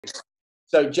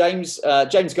So James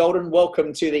Golden,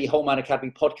 welcome to the Whole Man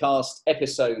Academy podcast,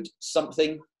 episode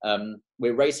something.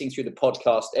 We're racing through the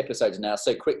podcast episodes now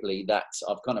so quickly that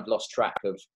I've kind of lost track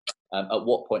of at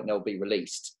what point they'll be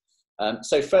released.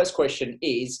 So first question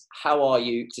is, how are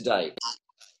you today?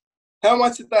 How am I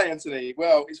today, Anthony?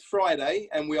 Well, it's Friday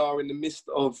and we are in the midst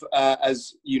of,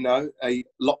 as you know, a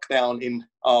lockdown in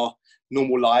our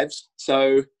normal lives.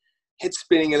 So head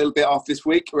spinning a little bit after this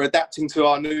week. We're adapting to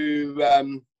our new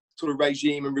sort of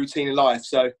regime and routine in life.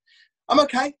 So I'm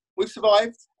okay. We've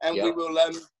survived, and we will.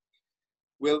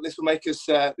 This will make us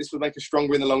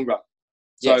stronger in the long run.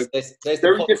 So yes, there's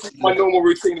very different to my normal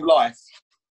routine of life.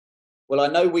 Well, I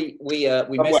know we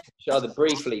messaged each other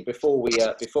briefly before we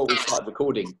started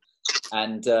recording,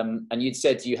 and you'd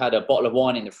said you had a bottle of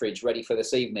wine in the fridge ready for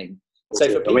this evening. So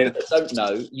for people that don't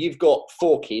know, you've got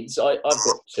 4 kids. I've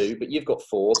got 2, but you've got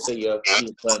 4, so you've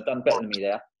done better than me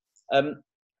there.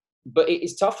 But it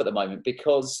is tough at the moment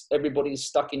because everybody's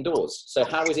stuck indoors. So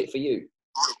how is it for you?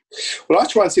 Well, I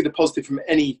try and see the positive from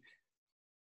any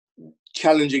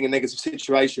challenging and negative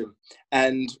situation.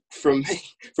 And from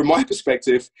my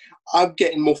perspective, I'm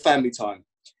getting more family time.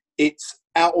 It's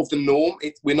out of the norm.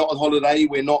 We're not on holiday.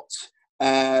 We're not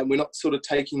sort of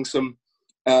taking some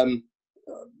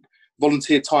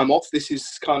volunteer time off. This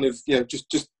is kind of,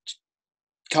 just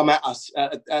come at us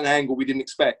at an angle we didn't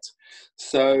expect.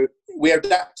 So we're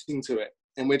adapting to it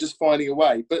and we're just finding a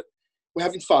way, but we're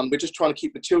having fun. We're just trying to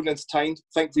keep the children entertained.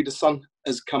 Thankfully, the sun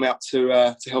has come out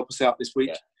to help us out this week.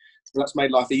 Yeah. So that's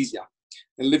made life easier.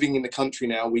 And living in the country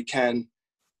now, we can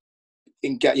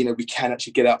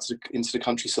actually get out into the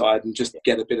countryside and just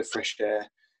get a bit of fresh air.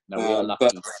 No, we are lucky.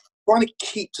 But trying to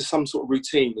keep to some sort of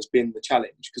routine has been the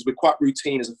challenge, because we're quite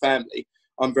routine as a family.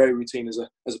 I'm very routine as a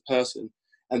person,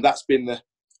 and that's been the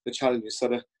challenges. So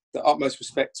the utmost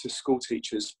respect to school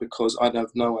teachers, because I have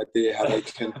no idea how they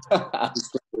can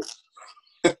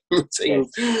routine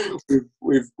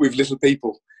with little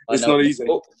people. It's not easy.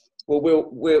 Well,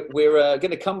 we're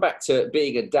going to come back to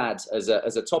being a dad as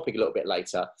a topic a little bit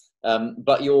later.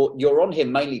 But you're on here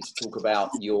mainly to talk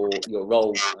about your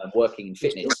role working in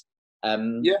fitness.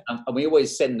 And we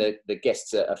always send the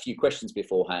guests a few questions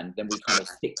beforehand, then we kind of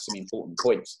pick some important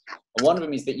points. And one of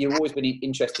them is that you've always been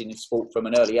interested in sport from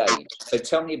an early age. So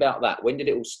tell me about that. When did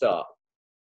it all start?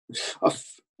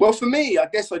 Well, for me, I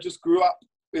guess I just grew up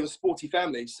with a sporty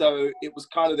family. So it was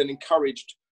kind of then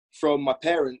encouraged from my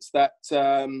parents that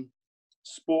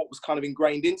sport was kind of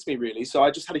ingrained into me, really. So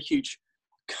I just had a huge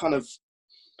kind of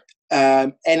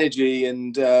energy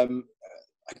and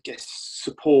I guess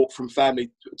support from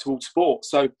family towards sport.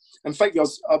 So, and thankfully,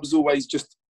 I was always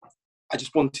I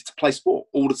just wanted to play sport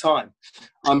all the time.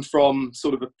 I'm from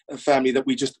sort of a family that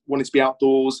we just wanted to be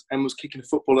outdoors, and was kicking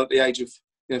football at the age of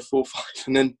 4 or 5,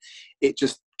 and then it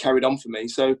just carried on for me.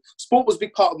 So sport was a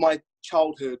big part of my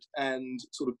childhood and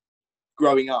sort of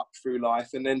growing up through life,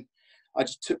 and then I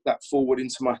just took that forward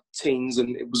into my teens,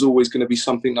 and it was always going to be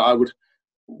something that I would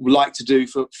like to do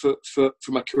for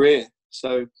my career.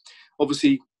 So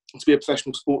obviously, to be a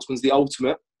professional sportsman is the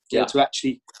ultimate. To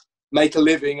actually make a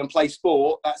living and play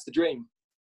sport, that's the dream.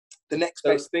 The next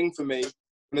best thing for me when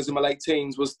I was in my late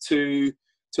teens was to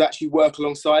actually work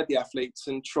alongside the athletes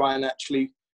and try and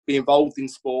actually be involved in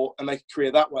sport and make a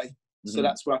career that way. Mm-hmm. So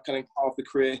that's where I kind of carved the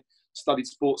career, studied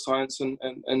sports science, and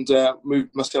moved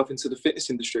myself into the fitness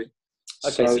industry.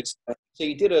 Okay, so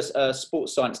you did a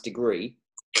sports science degree.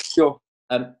 Sure.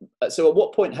 So at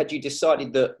what point had you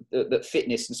decided that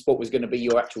fitness and sport was going to be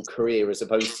your actual career, as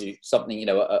opposed to something,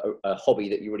 a hobby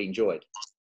that you really enjoyed?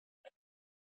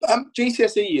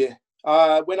 GCSE year,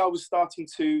 when I was starting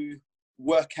to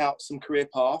work out some career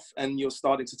path and you're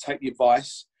starting to take the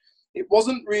advice, it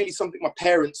wasn't really something my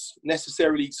parents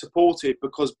necessarily supported,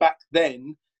 because back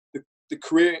then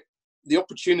the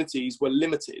opportunities were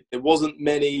limited. There wasn't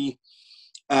many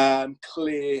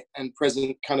clear and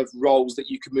present kind of roles that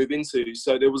you could move into.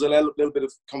 So there was a little bit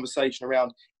of conversation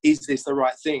around, is this the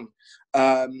right thing?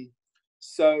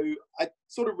 So I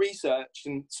sort of researched,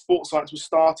 and sports science was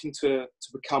starting to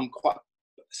become quite,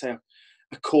 say,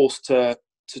 a course to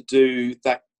do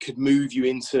that could move you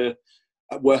into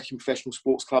working professional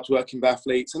sports clubs, working with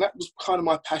athletes. And that was kind of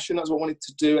my passion. That's what I wanted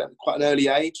to do at quite an early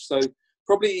age. So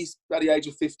probably at the age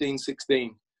of 15,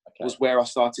 16. Was where I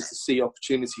started to see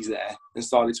opportunities there, and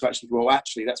started to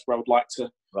actually, that's where I would like to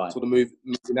sort of move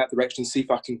in that direction, see if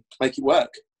I can make it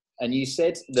work. And you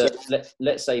said that,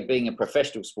 let's say, being a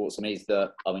professional sportsman is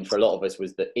for a lot of us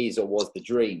was the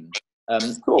dream.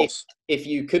 Of course. If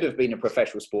you could have been a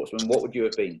professional sportsman, what would you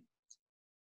have been?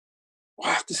 I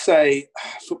have to say,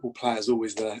 football player is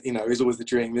always the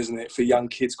dream, isn't it, for young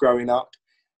kids growing up?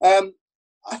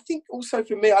 I think also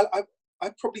for me,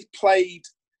 I probably played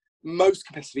most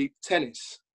competitively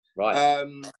tennis. Right.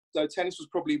 So tennis was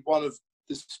probably one of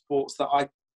the sports that I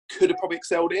could have probably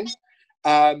excelled in,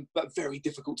 but very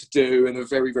difficult to do, and a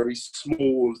very, very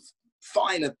small,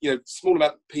 finer, small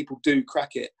amount of people do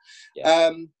crack it.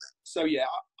 Yeah. So yeah,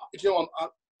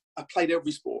 I played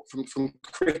every sport from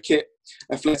cricket,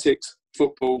 athletics,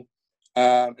 football,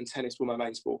 and tennis were my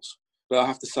main sports. But I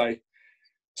have to say,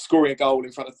 scoring a goal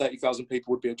in front of 30,000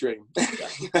 people would be a dream.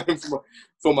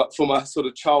 for my sort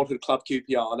of childhood club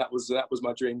QPR, that was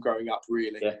my dream growing up,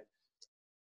 really. Yeah.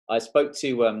 I spoke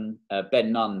to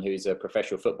Ben Nunn, who's a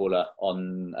professional footballer,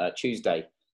 on Tuesday.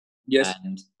 Yes.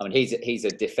 And I mean, he's a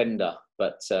defender,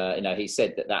 but he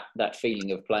said that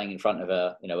feeling of playing in front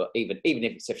of even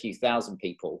if it's a few thousand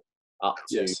people, up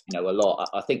to a lot.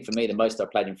 I think for me, the most I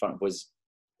played in front of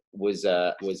was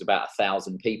about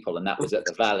 1,000 people, and that was at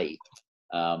the Valley.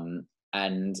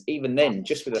 And even then,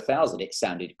 just with 1,000, it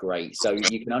sounded great. So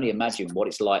you can only imagine what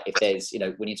it's like if there's,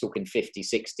 when you're talking 50,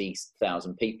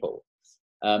 60,000 people.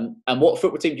 And what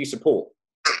football team do you support?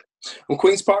 Well,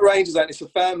 Queen's Park Rangers, and it's a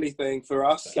family thing for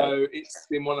us. Okay. So it's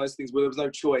been one of those things where there was no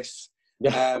choice.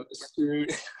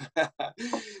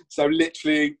 So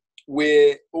literally,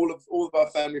 we're all of our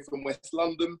family from West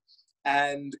London,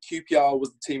 and QPR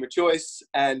was the team of choice,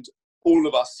 and all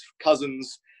of us,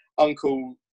 cousins,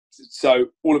 uncle, so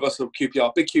all of us are big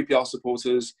QPR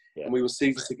supporters, and we were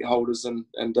season ticket holders, and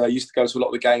used to go to a lot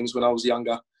of the games when I was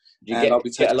younger. Do you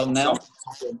get along now?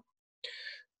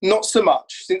 Not so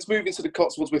much. Since moving to the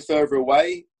Cotswolds, we're further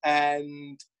away,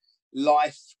 and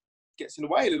life gets in the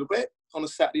way a little bit on a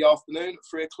Saturday afternoon at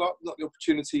 3 o'clock. Not the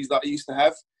opportunities that I used to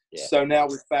have. Yeah. So now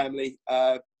with family,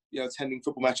 attending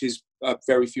football matches,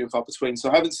 very few and far between.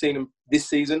 So I haven't seen them this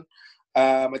season.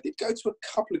 I did go to a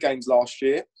couple of games last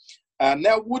year.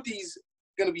 Now Woody's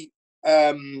going to be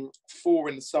 4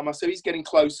 in the summer, so he's getting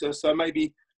closer. So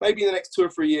maybe in the next 2 or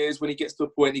 3 years, when he gets to a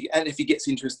point, and if he gets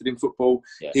interested in football,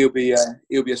 he'll be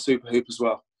a super hoop as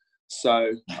well.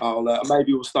 So I'll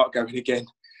maybe we'll start going again.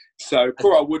 So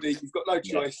poor old Woody, you've got no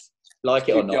choice. Like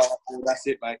it or not, that's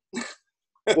it, mate.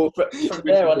 Well, from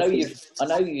there, I know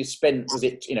you spent,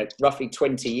 roughly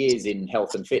 20 years in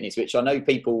health and fitness, which I know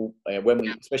people,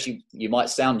 especially you might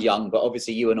sound young, but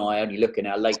obviously you and I only look in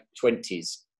our late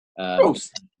 20s,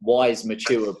 wise,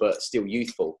 mature, but still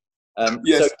youthful.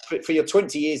 Yes. So for your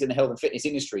 20 years in the health and fitness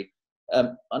industry, I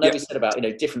know we said about,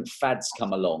 different fads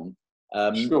come along.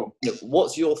 Sure.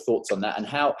 What's your thoughts on that, and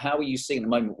how are you seeing at the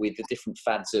moment with the different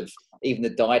fads of even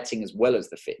the dieting as well as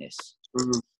the fitness?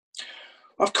 Mm-hmm.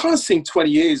 I've kind of seen 20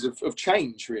 years of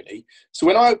change, really. So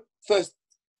when I first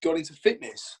got into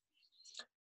fitness,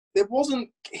 there wasn't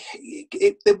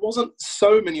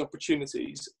so many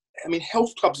opportunities. I mean,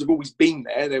 health clubs have always been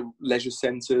there. They're leisure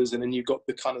centres, and then you've got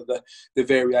the kind of the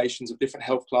variations of different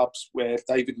health clubs where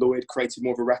David Lloyd created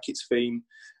more of a rackets theme,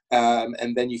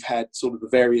 and then you've had sort of the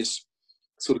various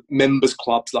sort of members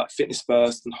clubs like Fitness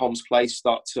First and Holmes Place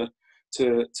start to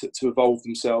evolve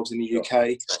themselves in the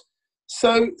UK.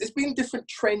 So there's been different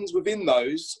trends within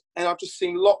those, and I've just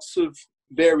seen lots of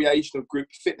variation of group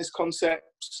fitness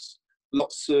concepts,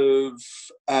 lots of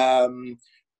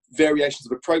variations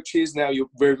of approaches. Now at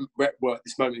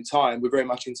this moment in time, we're very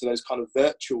much into those kind of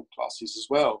virtual classes as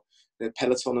well. The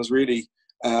Peloton has really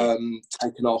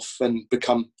taken off and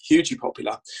become hugely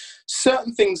popular.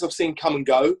 Certain things I've seen come and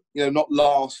go, not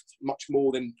last much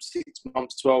more than 6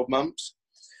 months, 12 months.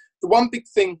 The one big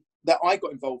thing that I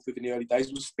got involved with in the early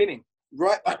days was spinning.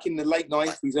 Right back in the late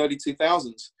 90s, early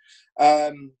 2000s.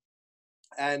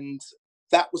 And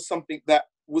that was something that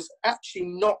was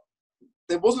actually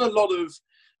there wasn't a lot of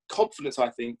confidence, I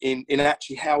think, in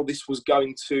actually how this was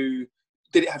going to,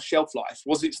 did it have shelf life?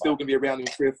 Was it still going to be around in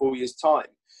 3 or 4 years' time?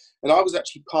 And I was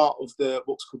actually part of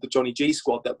what's called the Johnny G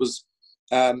squad that was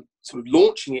sort of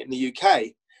launching it in the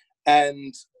UK.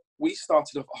 And we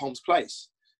started off at Holmes Place.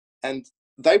 And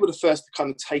they were the first to kind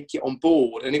of take it on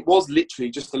board, and it was literally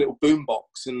just a little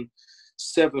boombox and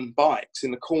 7 bikes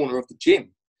in the corner of the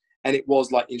gym, and it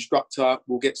was like instructor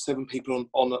will get 7 people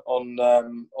on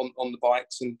the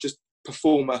bikes and just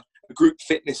perform a group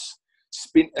fitness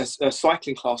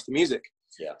cycling class to music.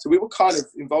 Yeah. So we were kind of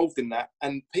involved in that,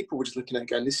 and people were just looking at it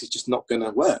going, this is just not going to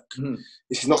work. Mm.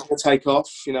 This is not going to take off.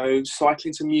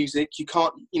 Cycling to music, you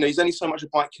can't. There's only so much a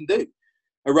bike can do.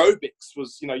 Aerobics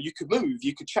was, you could move,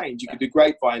 you could change, you could do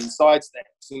grapevine, side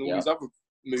steps, and all these other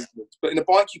movements. But in a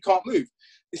bike, you can't move.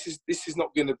 This is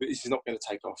not going to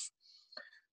take off.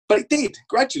 But it did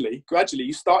gradually.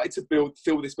 You started to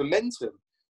feel this momentum,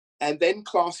 and then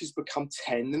classes become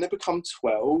 10, then they become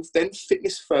 12. Then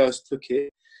Fitness First took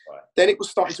it, Right. Then it was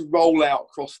starting to roll out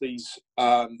across these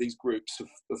groups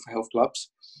of health clubs,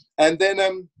 and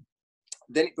then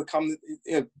it became,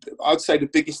 I'd say, the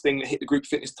biggest thing that hit the group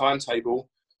fitness timetable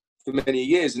for many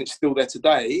years, and it's still there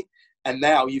today. And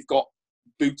now you've got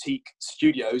boutique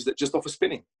studios that just offer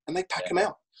spinning, and they pack them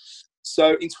out.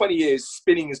 So in 20 years,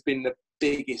 spinning has been the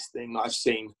biggest thing that I've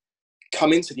seen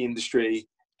come into the industry,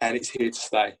 and it's here to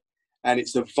stay. And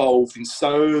it's evolved in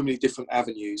so many different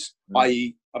avenues,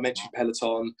 i.e. I mentioned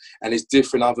Peloton, and there's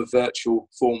different other virtual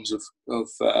forms of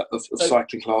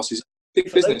cycling classes. Big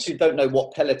for business. those who don't know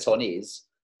what Peloton is,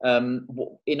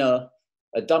 in a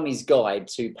dummy's guide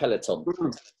to Peloton.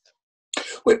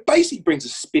 Well, it basically brings a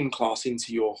spin class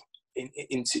into your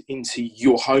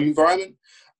home environment.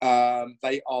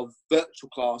 They are virtual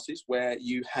classes where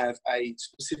you have a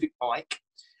specific bike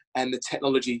and the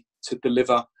technology to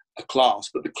deliver a class.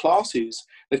 But the classes,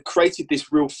 they've created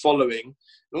this real following,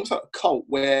 almost like a cult,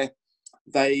 where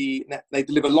they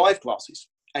deliver live classes,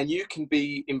 and you can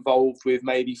be involved with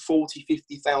maybe 40,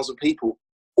 50,000 people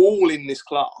all in this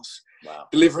class. Wow.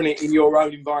 Delivering it in your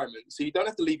own environment. So you don't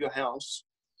have to leave your house,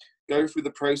 go through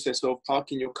the process of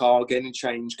parking your car, getting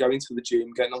changed, going to the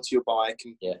gym, getting onto your bike,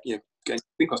 and going to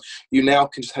spin class. You now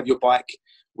can just have your bike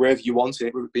wherever you want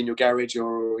it, whether it be in your garage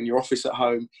or in your office at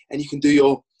home, and you can do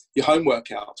your home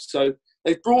workouts. So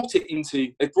they've brought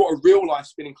a real life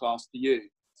spinning class to you,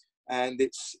 and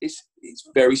it's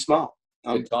very smart.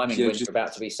 Good timing when you're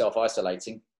about to be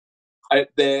self-isolating.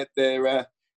 Their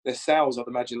sales, I'd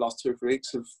imagine, last 2 or 3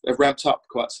 weeks have ramped up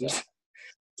quite some.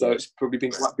 So it's probably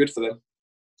been quite good for them.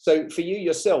 So for you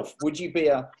yourself, would you be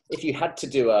if you had to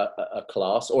do a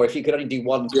class, or if you could only do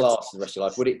one class for the rest of your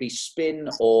life, would it be spin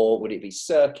or would it be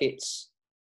circuits?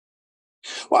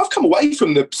 Well, I've come away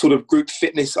from the sort of group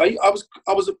fitness. I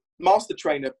was a master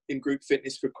trainer in group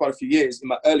fitness for quite a few years in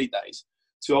my early days.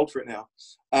 Too old for it now.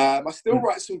 I still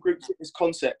write some group fitness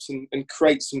concepts and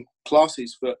create some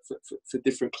classes for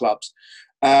different clubs.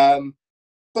 But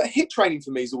HIIT training for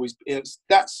me is always,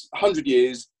 that's 100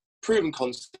 years, proven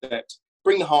concept.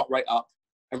 Bring the heart rate up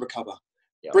and recover.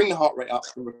 Yep. Bring the heart rate up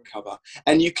and recover.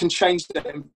 And you can change that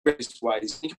in various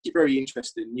ways. You can get very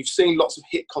interested. And you've seen lots of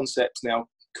HIIT concepts now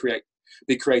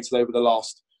be created over the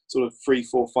last sort of 3,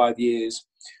 4, 5 years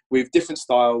with different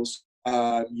styles,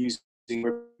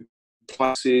 using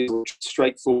classes or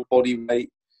straightforward body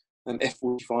weight, and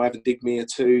F45 and Digmia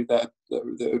too, that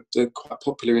are quite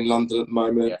popular in London at the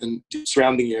moment and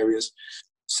surrounding areas.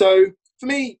 So for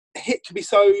me, HIIT can be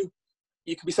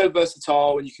so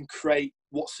versatile, and you can create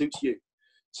what suits you.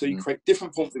 So you create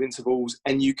different forms of intervals,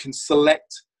 and you can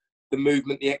select the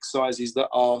movement, the exercises that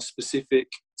are specific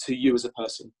to you as a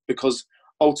person, because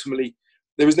ultimately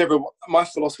my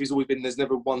philosophy has always been there's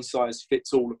never one size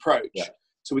fits all approach.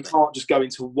 So we can't just go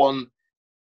into one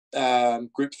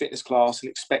group fitness class and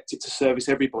expect it to service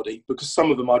everybody, because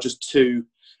some of them are just too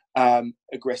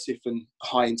aggressive and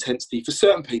high intensity for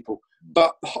certain people.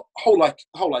 But the whole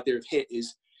idea of HIIT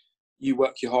is you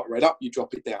work your heart rate up, you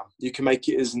drop it down. You can make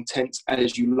it as intense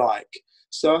as you like.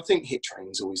 So I think HIIT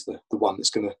training is always the one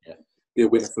that's going to be a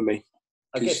winner for me.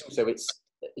 I guess also it's,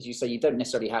 as you say, you don't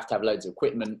necessarily have to have loads of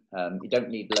equipment. You don't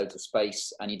need loads of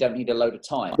space, and you don't need a load of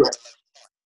time. Correct.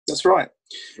 That's right.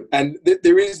 And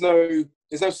there's no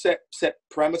set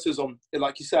parameters on,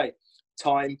 like you say,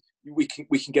 time. We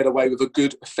can get away with a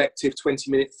good, effective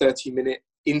 20-minute, 30-minute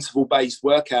interval-based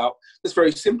workout. That's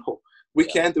very simple. We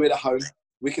can do it at home.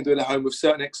 We can do it at home with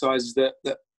certain exercises that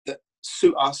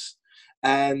suit us,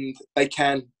 and they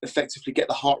can effectively get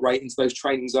the heart rate into those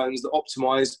training zones that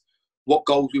optimize what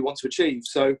goals we want to achieve.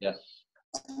 So,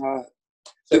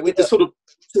 the sort of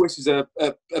choices are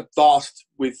vast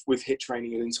with HIIT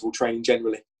training and interval training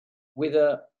generally. With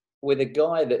a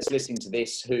guy that's listening to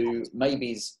this who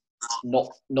maybe is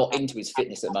not into his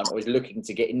fitness at the moment, or is looking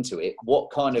to get into it, what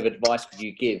kind of advice would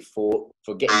you give for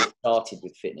getting started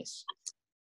with fitness?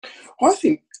 Well, I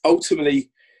think ultimately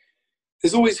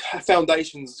there's always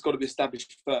foundations that's got to be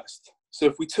established first. So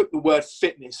if we took the word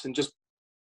fitness and just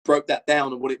broke that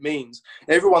down and what it means,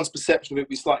 everyone's perception of it would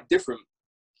be slightly different.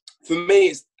 For me,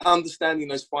 it's understanding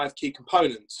those 5 key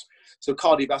components. So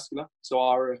cardiovascular, so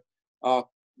our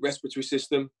respiratory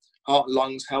system, heart and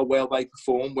lungs, how well they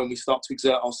perform when we start to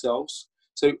exert ourselves.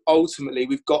 So ultimately,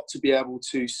 we've got to be able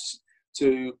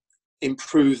to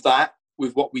improve that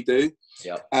with what we do.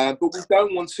 But we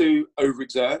don't want to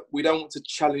overexert. We don't want to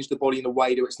challenge the body in a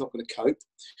way that it's not going to cope.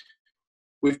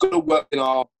 We've got to work in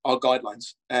our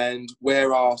guidelines and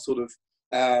where our sort of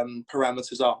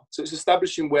parameters are. So it's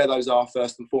establishing where those are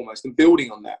first and foremost and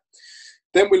building on that.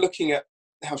 Then we're looking at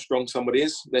how strong somebody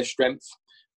is, their strength.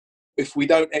 If we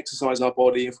don't exercise our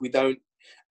body, if we don't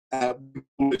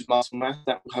we lose muscle mass,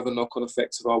 that will have a knock-on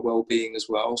effect of our well-being as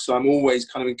well. So I'm always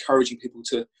kind of encouraging people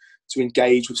to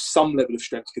engage with some level of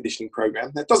strength conditioning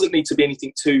program. That doesn't need to be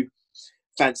anything too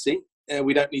fancy.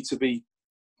 We don't need to be,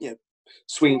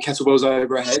 swinging kettlebells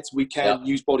over our heads. We can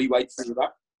use body weight through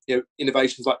that.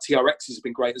 Innovations like TRXs have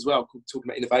been great as well. Talking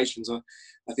about innovations, I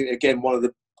think, again, one of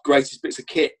the greatest bits of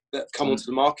kit that have come onto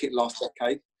the market in the last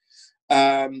decade.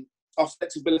 Our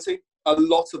flexibility, a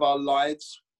lot of our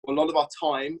lives, a lot of our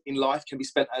time in life can be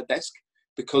spent at a desk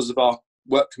because of our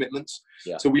work commitments.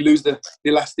 Yeah. So we lose the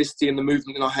elasticity and the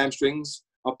movement in our hamstrings.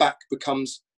 Our back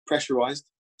becomes pressurized,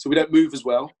 so we don't move as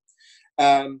well.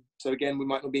 So again, we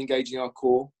might not be engaging our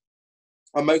core.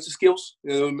 Our motor skills,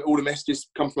 all the messages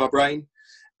come from our brain,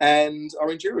 and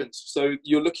our endurance. So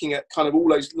you're looking at kind of all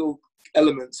those little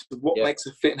elements of what makes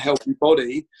a fit and healthy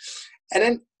body. And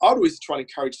then I'd always try and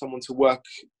encourage someone to work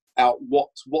out what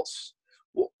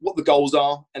the goals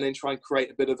are, and then try and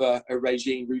create a bit of a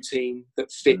regime routine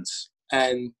that fits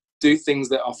and do things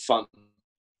that are fun.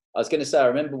 I was going to say, I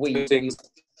remember we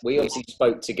obviously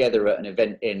spoke together at an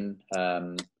event in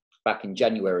back in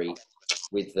January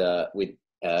with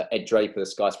Ed Draper, the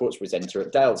Sky Sports presenter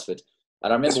at Dalesford.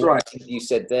 And I remember one thing you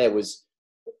said there was,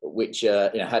 which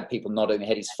had people nodding their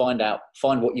head, is find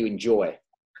what you enjoy.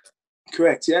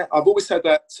 Correct. Yeah, I've always had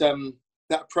that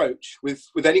that approach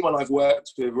with anyone I've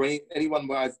worked with, or anyone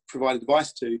where I've provided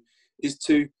advice to, is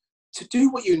to do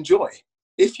what you enjoy.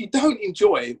 If you don't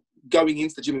enjoy going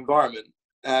into the gym environment,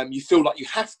 you feel like you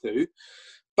have to,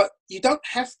 but you don't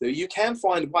have to. You can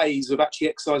find ways of actually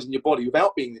exercising your body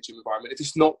without being in the gym environment if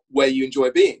it's not where you enjoy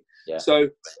being. Yeah. So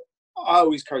I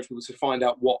always encourage people to find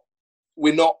out what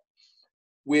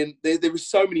there is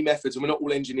so many methods, and we're not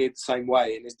all engineered the same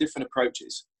way, and there's different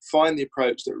approaches. Find the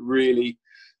approach that really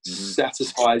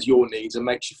satisfies your needs and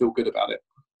makes you feel good about it.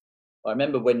 I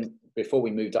remember before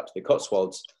we moved up to the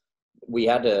Cotswolds, we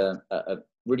had a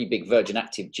really big Virgin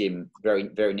Active gym very,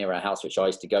 very near our house, which I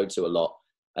used to go to a lot.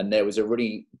 And there was a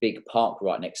really big park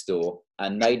right next door,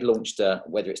 and they'd launched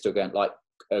whether it's still going, like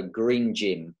a green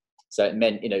gym. So it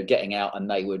meant, getting out, and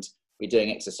they would be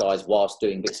doing exercise whilst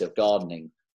doing bits of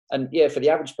gardening. And yeah, for the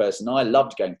average person, I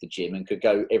loved going to the gym and could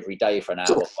go every day for an hour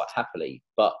quite happily.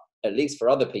 But at least for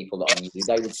other people that I knew,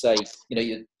 they would say,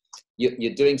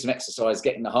 you're doing some exercise,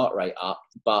 getting the heart rate up,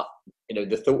 but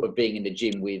the thought of being in the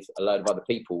gym with a load of other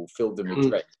people filled them with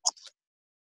dread.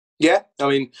 Yeah, I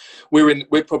mean,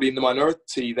 we're probably in the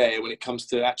minority there when it comes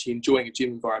to actually enjoying a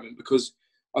gym environment, because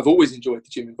I've always enjoyed the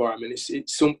gym environment.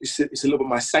 It's a little bit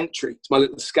my sanctuary. It's my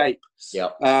little escape. Yeah.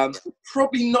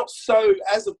 Probably not so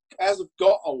as I've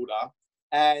got older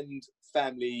and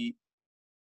family.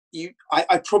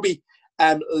 I probably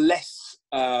am less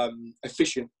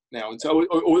efficient now, and so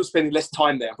or spending less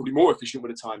time there. I'm probably more efficient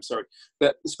with the time. Sorry,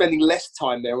 but spending less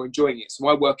time there or enjoying it. So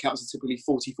my workouts are typically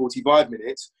 40, 45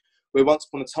 minutes. Where once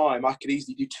upon a time I could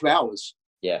easily do 2 hours.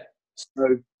 Yeah.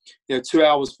 So 2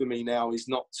 hours for me now is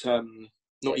not even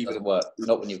doesn't work.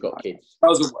 Not when you've got kids. It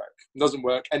doesn't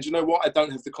work. And you know what? I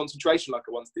don't have the concentration like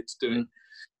I once did to do it.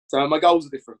 So my goals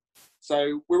are different.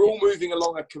 So we're all moving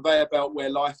along a conveyor belt where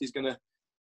life is going to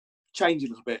change a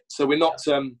little bit. So we're not,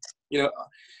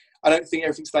 I don't think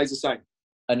everything stays the same.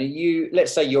 And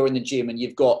let's say you're in the gym and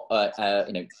you've got,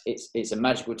 it's a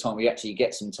magical time where you actually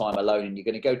get some time alone, and you're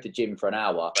going to go to the gym for an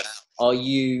hour. Are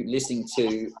you listening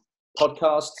to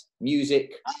podcasts,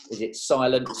 music? Is it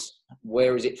silence?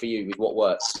 Where is it for you? With what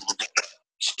works?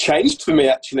 It's changed for me,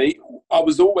 actually. I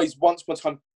was always once upon a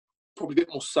time probably a bit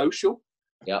more social.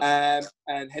 Yeah.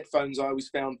 And headphones I always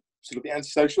found sort of a bit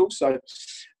antisocial. So,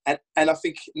 and I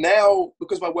think now,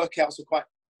 because my workouts are quite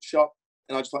sharp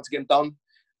and I just like to get them done,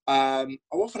 I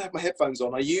often have my headphones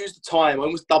on. I use the time, I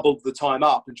almost doubled the time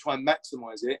up and try and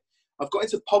maximize it. I've got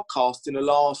into podcasts in the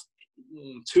last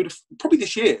probably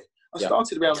this year. I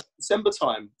started around December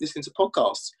time listening to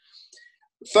podcasts.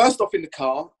 First off in the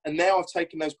car, and now I've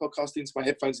taken those podcasts into my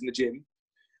headphones in the gym.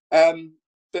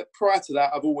 But prior to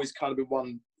that, I've always kind of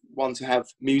been one to have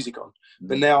music on.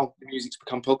 But now the music's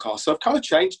become podcasts. So I've kind of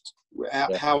changed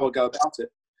how I go about it.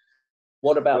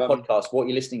 What about podcasts? What are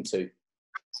you listening to?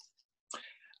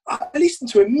 I listen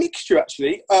to a mixture,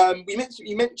 actually.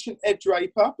 You mentioned Ed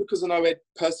Draper, because I know Ed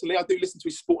personally. I do listen to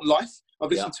his Sport and Life.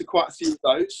 I've listened to quite a few of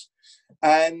those.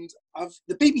 And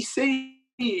the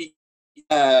BBC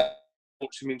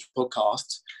launched some intro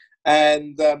podcasts,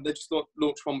 and they just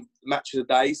launched one match of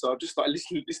the day. So I've just started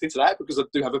listening to that, because I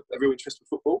do have a real interest in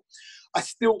football. I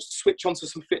still switch onto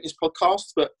some fitness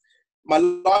podcasts, but my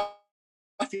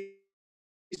life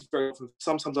is very often.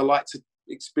 Sometimes I like to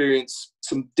experience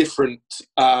some different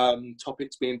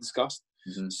topics being discussed.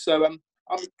 So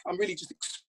I'm really just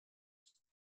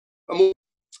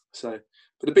So,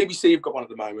 but the BBC have got one at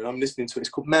the moment. I'm listening to it. It's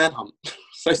called Manhunt.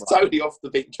 So it's totally off the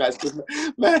beaten track. It's called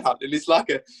Manhunt, and it's like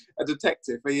a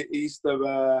detective. He used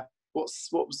to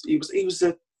he was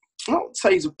a, I don't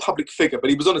say he's a public figure, but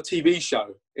he was on a TV show.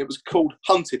 It was called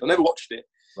Hunted. I never watched it.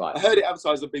 Right. I heard it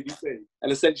advertised on BBC,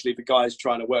 and essentially the guy's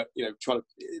trying to work.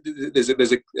 There's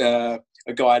a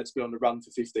guy that's been on the run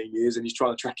for 15 years, and he's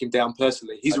trying to track him down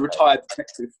personally. He's a retired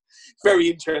detective. Very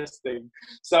interesting.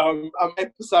 So I'm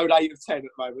episode 8 of 10 at the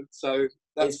moment. So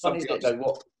that's it's funny, isn't it,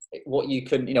 though, what you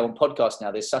can, on podcasts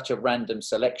now, there's such a random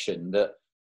selection that,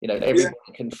 everyone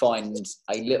can find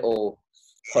a little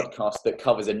podcast that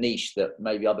covers a niche that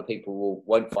maybe other people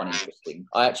won't find interesting.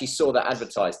 I actually saw that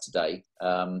advertised today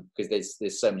because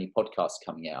there's so many podcasts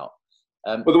coming out.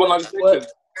 Well, the one I was thinking.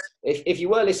 If you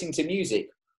were listening to music,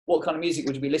 what kind of music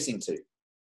would you be listening to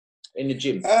in the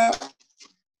gym?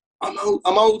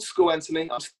 I'm old school, Anthony.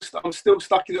 I'm still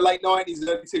stuck in the late 90s,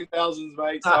 early 2000s,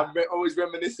 mate. So I'm always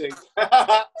reminiscing.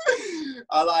 I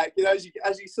like, as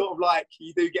you sort of like,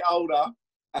 you do get older.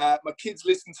 My kids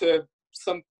listen to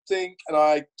something, and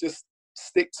I just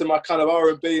stick to my kind of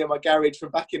R&B and my garage from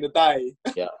back in the day.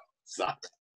 Yeah. So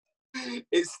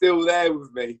it's still there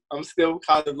with me. I'm still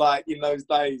kind of like in those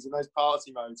days, in those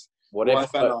party modes. Whatever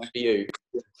works for you.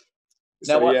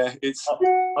 So, now, it's.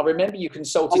 I remember you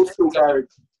consulted for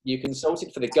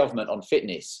the government on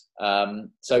fitness.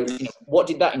 So, what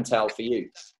did that entail for you?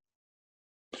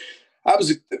 That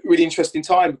was a really interesting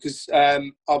time because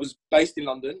I was based in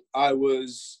London. I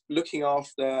was looking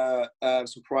after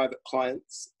some private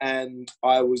clients, and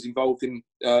I was involved in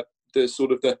the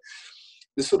sort of,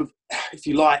 if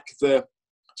you like,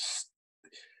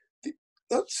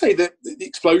 let's say the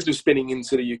explosion of spinning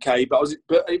into the UK. But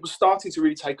it was starting to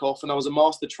really take off, and I was a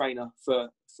master trainer for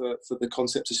the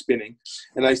concept of spinning,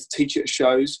 and I used to teach it at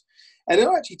shows. And then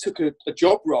I actually took a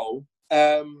job role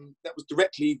that was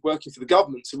directly working for the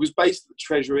government. So it was based at the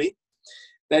Treasury.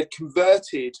 They'd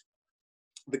converted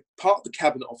the part of the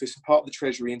Cabinet Office and part of the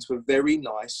Treasury into a very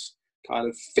nice kind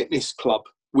of fitness club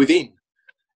within.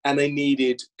 And they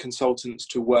needed consultants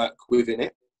to work within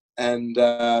it. And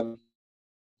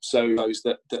so those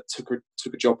that took a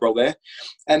job role there.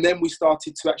 And then we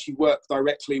started to actually work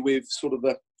directly with sort of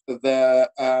the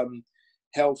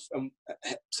health and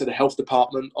so the health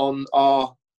department on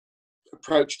our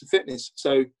approach to fitness.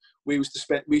 So we used to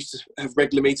have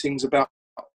regular meetings about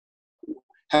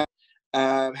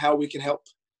how we can help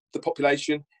the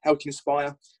population, how we can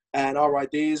inspire, and our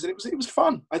ideas. And it was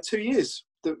fun. I had 2 years,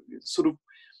 sort of,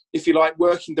 if you like,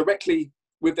 working directly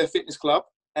with their fitness club,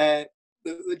 and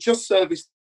they just serviced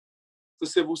the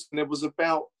civils. And there was a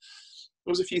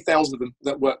few thousand of them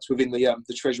that worked within the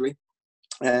Treasury,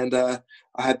 and I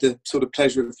had the sort of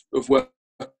pleasure of working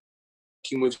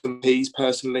with some Ps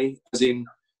personally, as in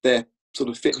their sort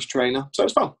of fitness trainer. So it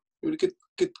was fun. It was a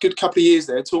good couple of years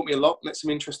there. It taught me a lot, met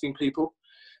some interesting people,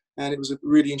 and it was a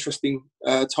really interesting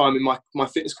time in my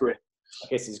fitness career. I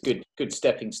guess it's good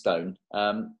stepping stone.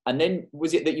 And then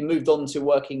was it that you moved on to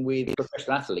working with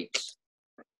professional athletes?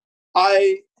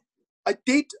 I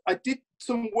did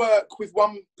some work with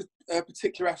one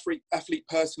particular athlete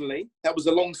personally. That was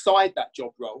alongside that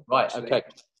job role. Right. Actually. Okay.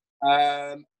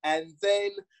 And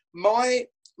then my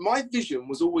vision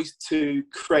was always to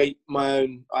create my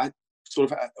own. I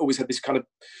sort of always had this kind of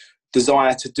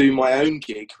desire to do my own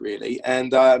gig, really.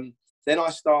 And then I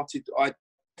left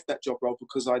that job role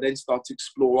because I then started to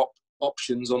explore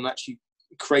options on actually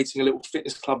creating a little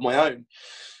fitness club of my own.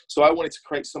 So I wanted to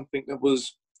create something that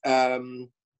was a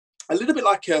little bit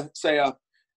like a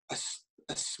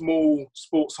small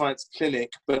sports science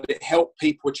clinic, but it helped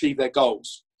people achieve their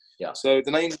goals. Yeah. So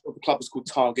the name of the club was called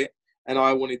Target, and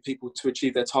I wanted people to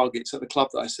achieve their targets at the club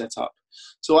that I set up.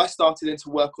 So I started then to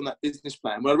work on that business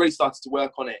plan. Well, I really started to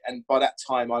work on it, and by that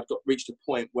time I'd reached a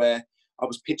point where I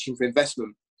was pitching for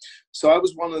investment. So I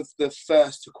was one of the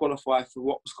first to qualify for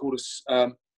what was called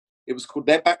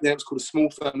back then it was called a small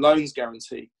firm loans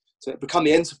guarantee. So it became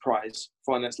the enterprise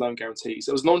finance loan guarantees.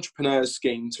 It was an entrepreneur's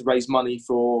scheme to raise money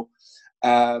for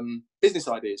business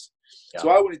ideas. Yeah. So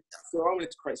I wanted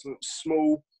to create something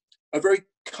small, a very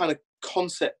kind of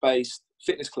concept-based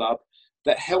fitness club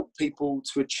that helped people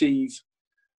to achieve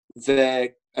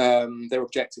their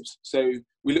objectives. So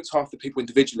we looked after people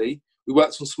individually. We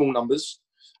worked on small numbers,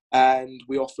 and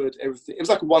we offered everything. It was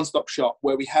like a one-stop shop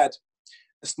where we had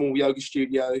a small yoga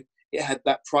studio. It had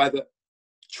that private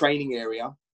training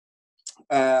area.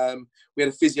 We had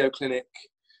a physio clinic.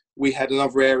 We had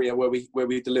another area where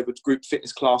we delivered group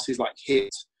fitness classes like HIIT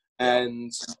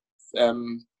and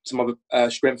some other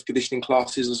strength conditioning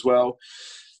classes as well.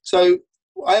 So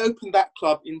I opened that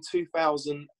club in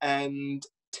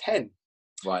 2010,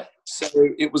 Right. So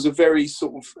it was a very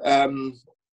sort of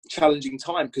challenging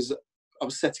time, because I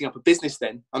was setting up a business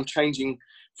then. I'm changing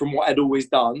from what I'd always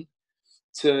done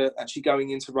to actually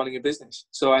going into running a business.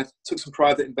 So I took some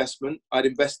private investment. I'd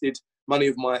invested money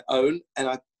of my own, and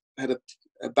I had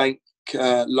a bank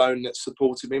loan that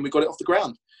supported me, and we got it off the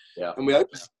ground. Yeah. And we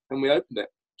opened it.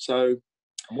 So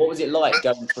what was it like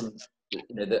going from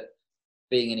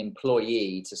being an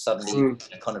employee to suddenly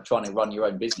kind of trying to run your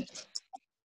own business?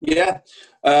 Yeah.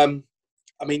 I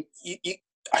mean,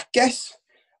 I guess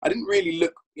I didn't really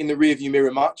look in the rearview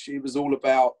mirror much. It was all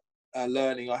about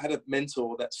learning. I had a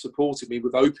mentor that supported me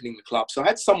with opening the club. So I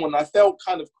had someone I felt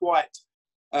kind of quite,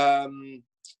 I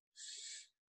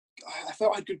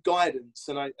felt I had good guidance,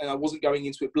 and I wasn't going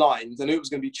into it blind. I knew it was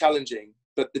going to be challenging,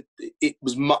 but it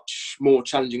was much more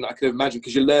challenging than I could have imagined,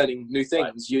 because you're learning new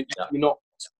things. Right. You're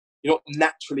not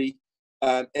naturally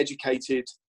educated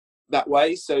that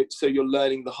way, so you're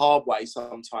learning the hard way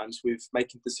sometimes with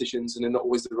making decisions, and they're not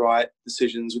always the right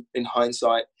decisions in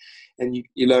hindsight, and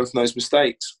you learn from those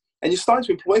mistakes. And you're starting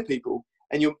to employ people,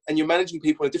 and you're managing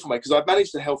people in a different way, because I'd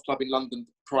managed a health club in London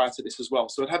prior to this as well,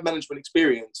 so I'd had management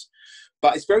experience.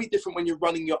 But it's very different when you're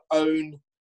running your own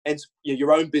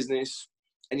business,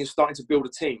 and you're starting to build a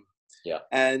team. Yeah.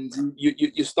 And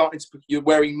you're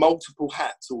wearing multiple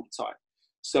hats all the time.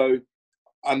 So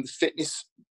I'm the fitness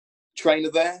trainer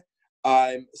there.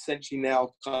 I'm essentially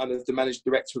now kind of the managing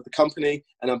director of the company,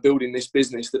 and I'm building this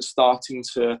business that's starting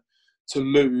to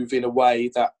move in a way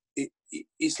that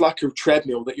it's like a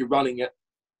treadmill that you're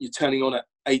turning on at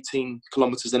 18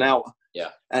 kilometers an hour. Yeah.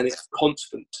 And it's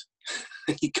constant.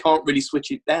 You can't really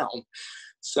switch it down.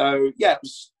 So yeah,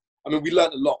 we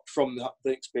learned a lot from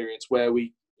the experience, where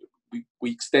we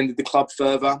extended the club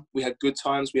further. We had good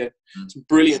times. We had some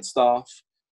brilliant staff,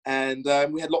 and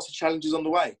we had lots of challenges on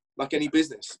the way, like any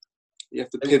business. You have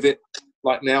to pivot.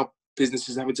 Like now,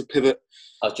 businesses having to pivot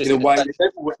in a way they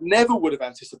never would have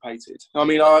anticipated.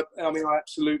 I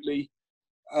absolutely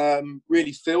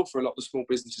really feel for a lot of the small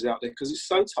businesses out there, because it's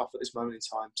so tough at this moment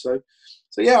in time. So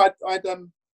yeah, I'd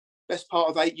best part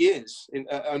of 8 years in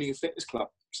owning a fitness club.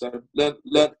 So learned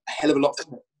a hell of a lot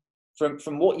from it.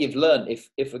 From what you've learned,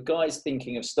 if a guy's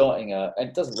thinking of starting and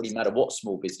it doesn't really matter what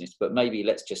small business, but maybe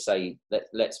let's just say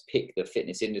let's pick the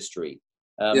fitness industry.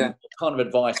 What kind of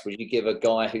advice would you give a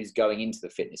guy who's going into the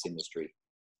fitness industry?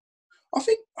 I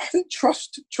think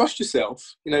trust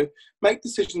yourself. Make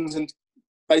decisions and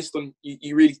based on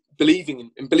you really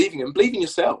believing in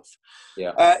yourself.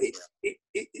 Yeah.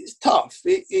 It's tough.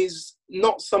 It is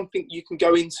not something you can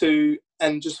go into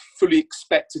and just fully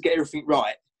expect to get everything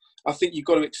right. I think you've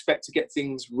got to expect to get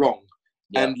things wrong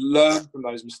and learn from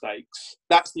those mistakes.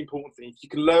 That's the important thing. If you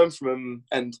can learn from them,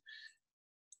 and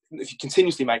if you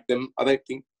continuously make them, I don't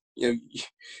think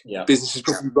business is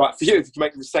probably right for you if you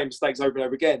make the same mistakes over and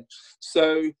over again.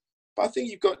 So, but I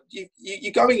think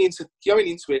you're going into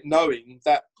it knowing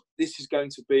that this is going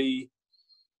to be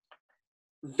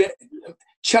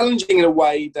challenging in a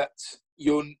way that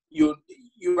you're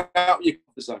out of your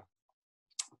comfort zone.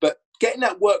 But getting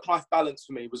that work-life balance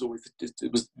for me was always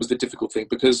was the difficult thing,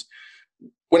 because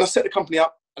when I set the company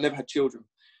up, I never had children.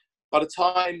 By the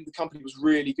time the company was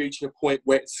really reaching a point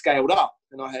where it scaled up,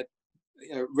 and I had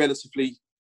a relatively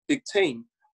big team,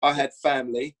 I had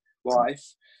family,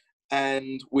 wife,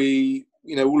 and we,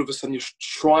 all of a sudden you're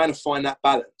trying to find that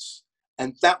balance.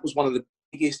 And that was one of the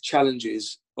biggest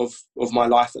challenges of my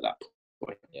life at that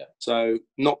point. Yeah. So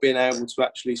not being able to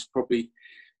actually probably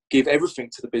give everything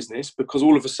to the business, because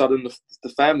all of a sudden the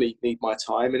family need my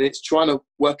time, and it's trying to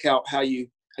work out how you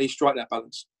strike that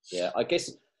balance. Yeah, I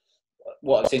guess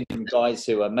what I've seen from guys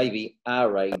who are maybe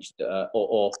our age,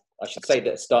 or I should say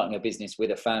that starting a business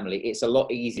with a family, it's a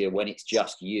lot easier when it's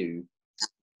just you,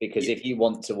 because if you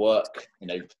want to work,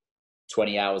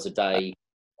 20 hours a day,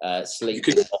 sleep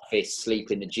in the office, sleep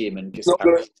in the gym, and just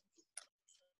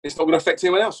it's not going to affect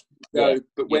anyone else. Yeah,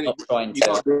 but when you're not trying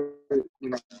to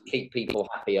keep people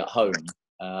happy at home.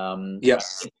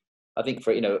 I think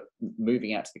for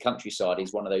moving out to the countryside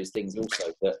is one of those things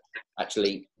also that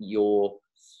actually you're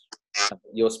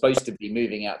supposed to be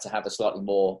moving out to have a slightly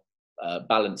more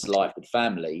balanced life with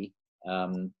family,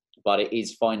 but it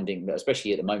is finding that,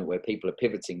 especially at the moment where people are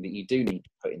pivoting, that you do need to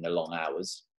put in the long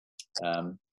hours.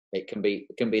 It can be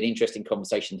an interesting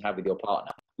conversation to have with your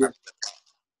partner.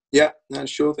 Yeah, no,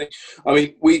 sure thing. I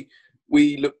mean,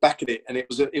 we look back at it, and it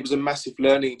was a massive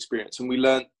learning experience, and we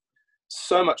learned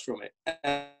so much from it.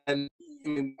 And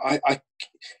I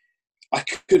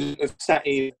couldn't have sat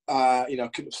in, I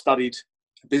couldn't have studied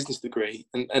a business degree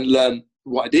and learned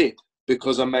what I did,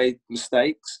 because I made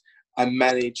mistakes. I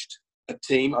managed a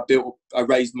team. I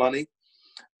raised money.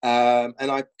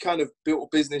 And I kind of built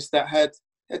a business that had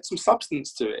some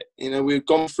substance to it. You know, we've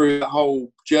gone through the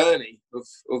whole journey of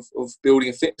building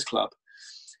a fitness club.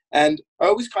 And I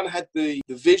always kind of had the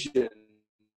vision.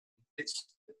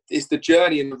 It's the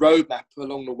journey and the roadmap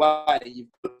along the way. You've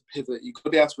got to pivot. You've got to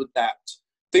be able to adapt.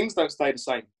 Things don't stay the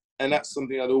same. And that's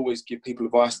something I'd always give people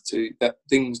advice to, that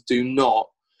things do not.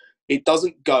 It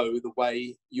doesn't go the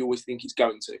way you always think it's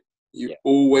going to. You're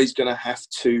always going to have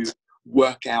to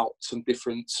work out some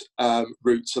different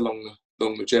routes along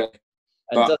the journey.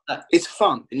 But it's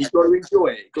fun, and you've got to enjoy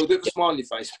it. You've got to do it with a smile on your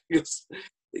face, because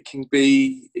it can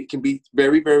be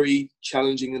very, very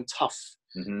challenging and tough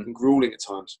and grueling at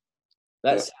times.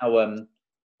 That's how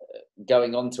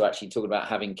going on to actually talking about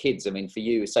having kids. I mean, for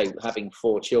you, say having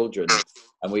 4 children,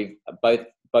 and we've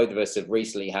both of us have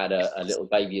recently had a little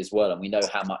baby as well, and we know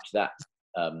how much that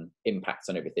impacts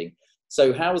on everything.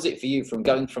 So how was it for you from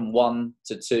going from 1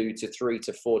 to 2 to 3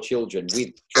 to 4 children,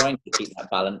 with trying to keep that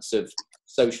balance of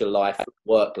social life,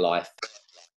 work life?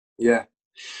 Yeah.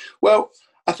 Well,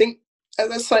 I think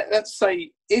let's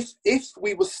say if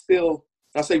we were still,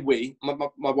 I say we, my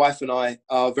wife and I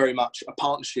are very much a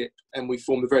partnership, and we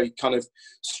form a very kind of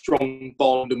strong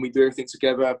bond, and we do everything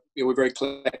together. You know, we're very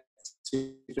collective.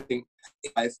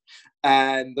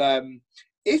 And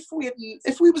if we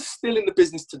were still in the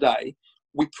business today,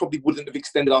 we probably wouldn't have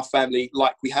extended our family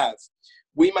like we have.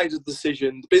 We made a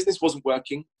decision. The business wasn't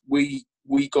working. We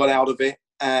got out of it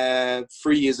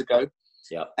 3 years ago.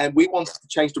 Yeah. And we wanted to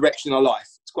change direction in our life.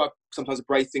 It's quite sometimes a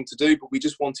brave thing to do, but we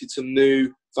just wanted some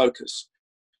new focus.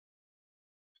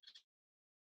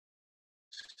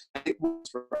 It was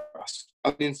for us.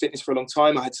 I've been in fitness for a long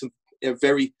time. I had I've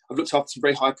looked after some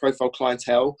very high profile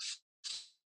clientele.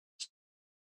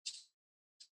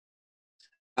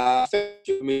 For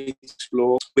me to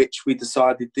explore, which we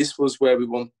decided this was where we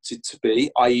wanted to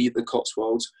be, i.e. the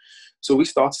Cotswolds. So we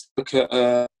started to look at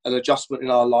an adjustment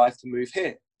in our life to move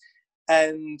here.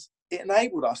 And it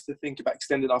enabled us to think about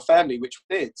extending our family, which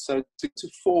we did. So to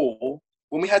 4,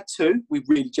 when we had 2, we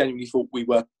really genuinely thought we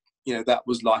were, you know, that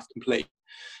was life complete.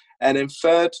 And then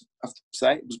 3rd, I have to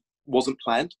say, it wasn't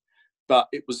planned, but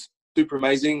it was super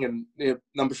amazing. And you know,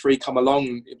 number 3 come along,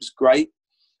 and it was great.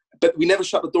 But we never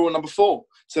shut the door on number 4.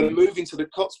 So moving to the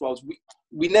Cotswolds,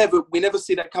 we never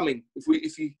see that coming.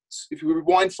 If you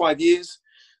rewind 5 years,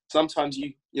 sometimes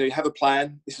you have a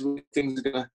plan. This is what things are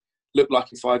going to look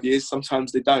like in 5 years.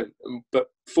 Sometimes they don't.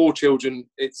 But 4 children,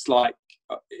 it's like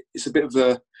it's a bit of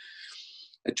a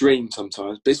dream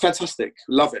sometimes. But it's fantastic.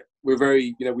 We love it. We're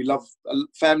very, we love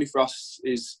family. For us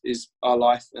is our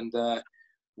life, and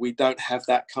we don't have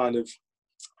that kind of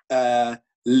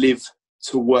live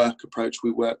to work approach.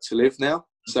 We work to live now,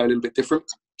 so a little bit different.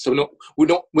 So we're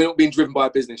not being driven by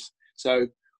a business. So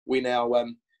we now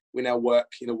work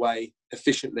in a way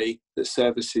efficiently that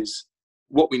services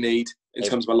what we need in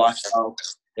terms of a lifestyle,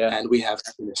 and we have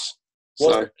happiness.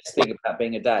 What's the best thing about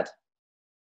being a dad?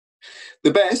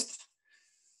 The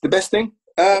best thing,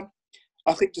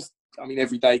 I think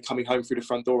every day coming home through the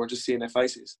front door and just seeing their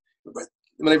faces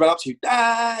when they run up to you,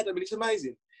 Dad. I mean, it's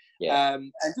amazing. Yeah.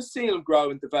 And just seeing them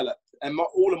grow and develop. And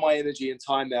all of my energy and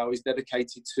time now is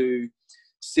dedicated to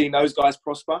seeing those guys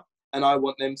prosper. And I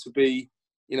want them to be,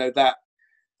 that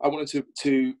I want them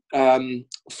to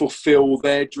fulfill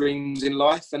their dreams in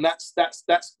life. And that's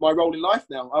my role in life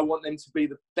now. I want them to be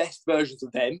the best versions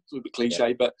of them. It's a bit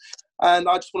cliche, and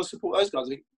I just want to support those guys. I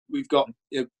think we've got,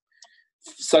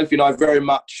 Sophie and I very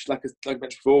much, like I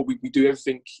mentioned before, we do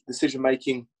everything,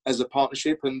 decision-making as a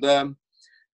partnership. And the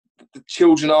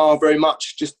children are very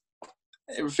much just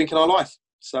everything in our life.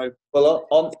 So, well,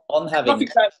 on having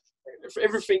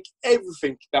everything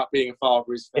about being a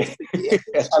father is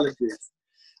challenges.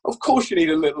 Of course, you need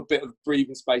a little bit of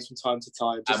breathing space from time to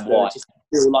time, just to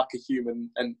feel like a human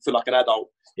and feel like an adult.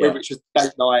 Yeah. Whether it's just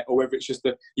date night or whether it's just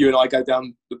you and I go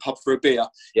down the pub for a beer,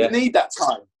 you need that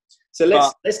time. So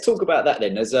let's talk about that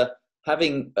then. As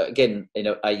having again,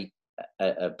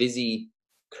 a busy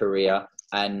career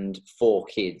and 4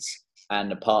 kids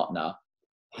and a partner.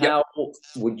 How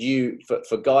would you,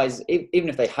 for guys, even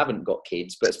if they haven't got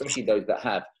kids, but especially those that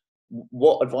have,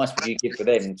 what advice would you give for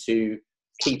them to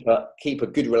keep a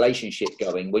good relationship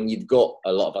going when you've got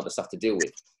a lot of other stuff to deal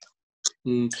with?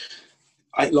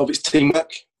 I love it's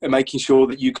teamwork and making sure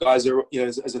that you guys are,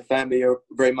 as a family, are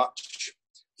very much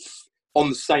on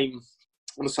the same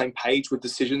page with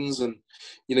decisions, and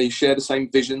you share the same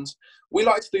visions. We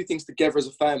like to do things together as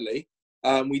a family.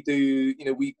 We do,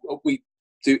 we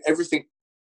do everything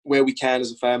where we can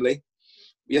as a family.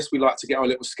 Yes, we like to get our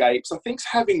little escapes. I think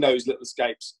having those little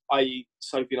escapes, i.e.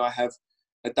 Sophie and I have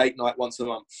a date night once a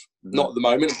month. Not at the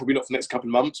moment, probably not for the next couple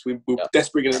of months. We're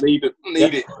desperately going to need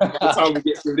it by the time we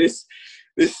get through this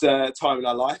time in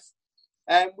our life.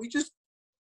 And we just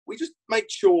make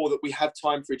sure that we have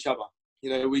time for each other. You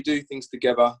know, we do things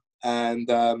together, and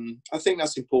I think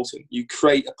that's important. You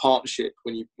create a partnership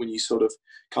when you sort of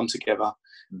come together,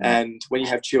 and when you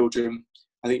have children,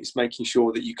 I think it's making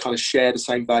sure that you kind of share the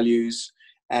same values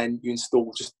and you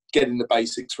install just getting the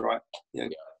basics right. You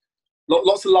know,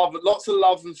 lots of love and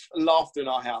laughter in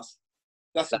our house.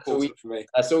 That's important for me.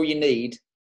 That's all you need,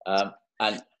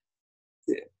 and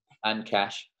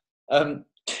cash.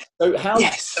 So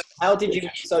how did you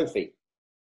meet Sophie?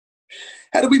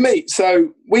 How did we meet?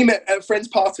 So we met at a friend's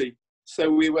party. So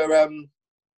we were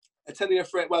attending a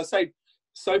friend. Well, I say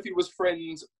Sophie was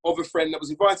friends of a friend that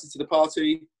was invited to the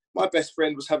party. My best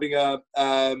friend was having a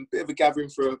bit of a gathering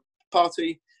for a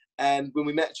party, and when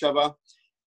we met each other,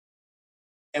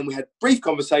 and we had a brief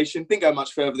conversation, didn't go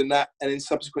much further than that, and then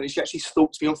subsequently she actually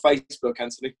stalked me on Facebook,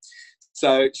 Anthony.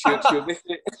 So she admitted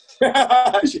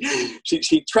it.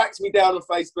 she tracked me down on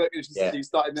Facebook, and she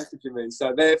started messaging me.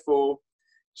 So therefore,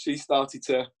 she started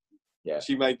to. Yeah.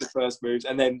 She made the first moves,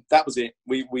 and then that was it.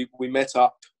 We met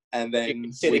up, and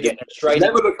then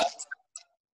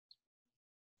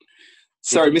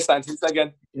Sorry, Mr. Anthony, say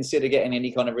again. Consider getting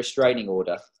any kind of restraining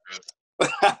order.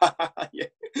 Yeah,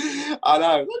 I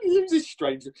know. Look, he was a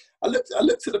stranger. I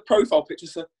looked at the profile picture.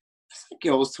 So that's the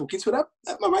girl I was talking to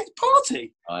at my mate's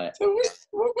party. Right. So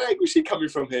where was she coming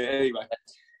from here? Anyway,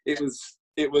 it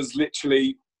was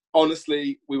literally.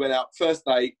 Honestly, we went out first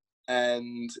date,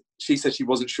 and she said she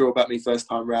wasn't sure about me first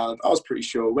time round. I was pretty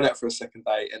sure. Went out for a second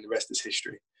date, and the rest is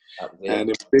history. And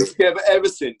we've been together ever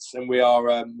since, and we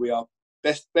are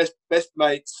best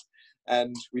mates,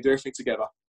 and we do everything together.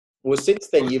 Well, since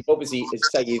then, you've obviously, as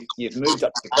I say, you've moved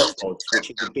up to the Cotswolds,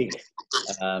 which is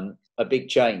a big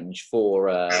change for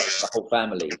the whole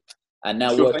family, and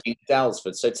now working at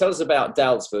Dalesford. So tell us about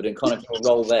Dalesford and kind of your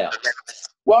role there.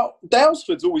 Well,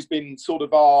 Dalesford's always been sort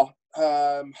of our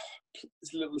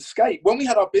little escape. When we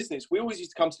had our business, we always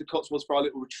used to come to the Cotswolds for our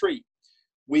little retreat.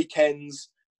 Weekends,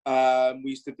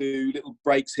 we used to do little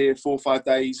breaks here, 4 or 5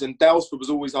 days, and Dalesford was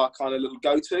always our kind of little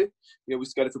go-to. You know, we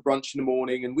used to go there for brunch in the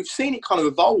morning, and we've seen it kind of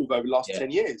evolve over the last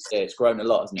 10 years. Yeah, it's grown a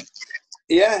lot, hasn't it?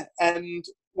 Yeah, and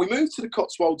we moved to the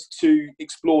Cotswolds to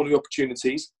explore new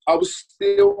opportunities. I was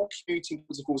still commuting,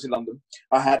 of course, in London.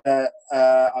 I've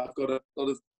got a lot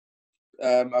of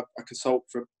I consult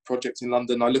for projects in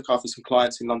London. I look after some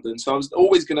clients in London, so I was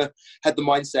always had the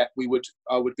mindset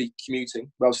I would be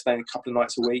commuting. I was staying a couple of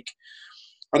nights a week.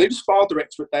 I was spa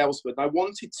director at Dalesford, and I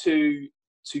wanted to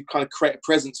kind of create a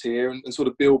presence here and sort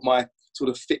of build my sort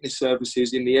of fitness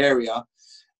services in the area.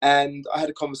 And I had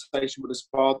a conversation with a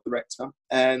spa director,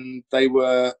 and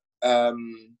they're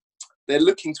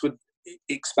looking to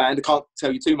expand. I can't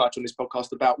tell you too much on this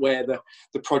podcast about where the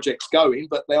project's going,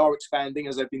 but they are expanding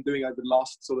as they've been doing over the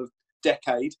last sort of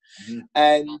decade.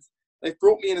 And they've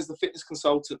brought me in as the fitness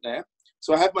consultant there.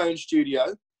 So I have my own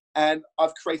studio, and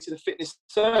I've created a fitness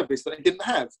service that I didn't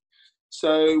have.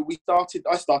 So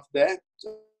I started there,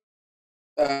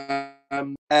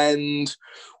 and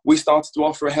we started to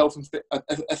offer a health and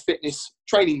a fitness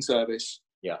training service.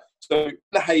 Yeah. So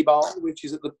the hay barn, which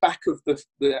is at the back of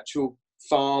the actual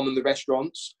farm and the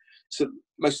restaurants, it's the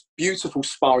most beautiful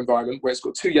spa environment where it's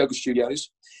got 2 yoga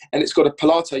studios, and it's got a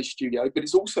Pilates studio, but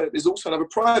there's also another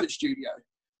private studio.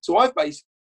 So I've basically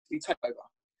taken over.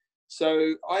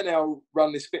 So I now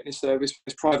run this fitness service,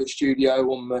 this private studio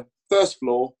on the first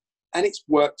floor, and it's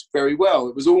worked very well.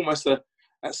 It was almost a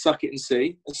suck it and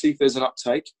see if there's an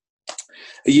uptake.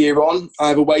 A year on, I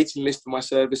have a waiting list for my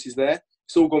services there.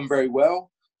 It's all gone very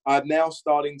well. I'm now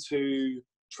starting to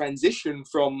transition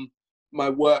from my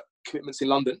work commitments in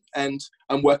London, and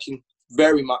I'm working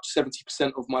very much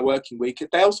 70% of my working week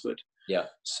at Dalesford. Yeah.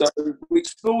 So we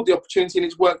explored the opportunity, and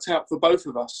it's worked out for both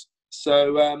of us.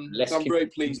 So I'm very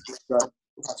pleased with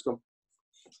that's gone.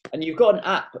 And you've got an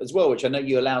app as well, which I know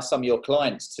you allow some of your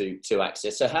clients to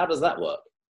access. So how does that work?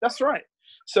 That's right.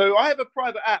 So I have a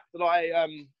private app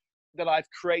that I've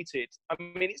created. I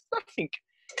mean, it's nothing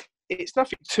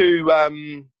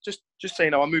too just so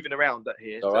you know, I'm moving around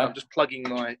here. So I'm just plugging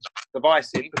my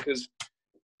device in because,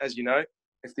 as you know,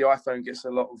 if the iPhone gets a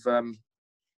lot of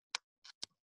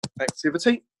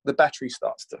activity, the battery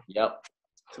starts to. Yep.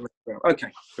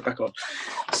 Okay, go back on.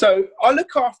 So I look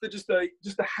after just a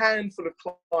handful of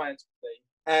clients,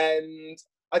 and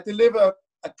I deliver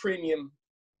a premium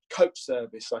coach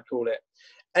service, I call it,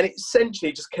 and it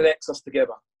essentially just connects us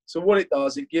together. So what it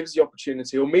does, it gives the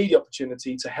opportunity, or me the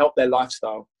opportunity, to help their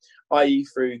lifestyle, i.e.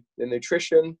 through the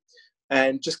nutrition,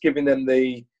 and just giving them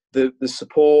the the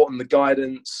support and the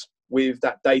guidance with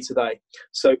that day to day.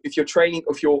 So if you're training,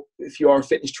 if you are a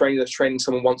fitness trainer that's training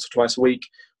someone once or twice a week,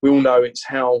 we all know it's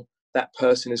how that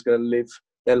person is going to live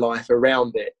their life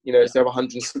around it. You know, if they have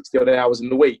 160 odd hours in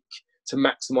the week, to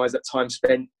maximize that time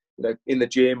spent, you know, in the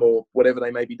gym or whatever they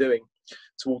may be doing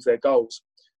towards their goals.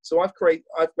 So I've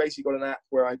basically got an app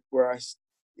where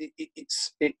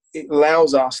it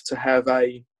allows us to have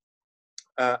a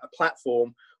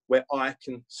platform where I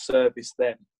can service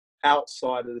them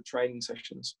outside of the training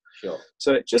sessions. Sure.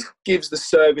 So it just gives the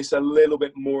service a little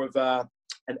bit more of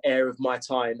an air of my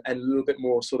time, and a little bit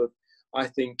more sort of, I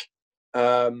think,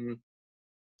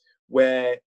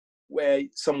 where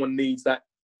someone needs that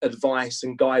advice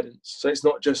and guidance. So it's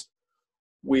not just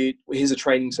here's a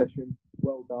training session,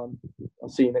 well done, I'll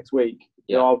see you next week.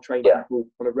 You know, I'll train people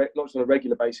on not just on a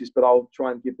regular basis, but I'll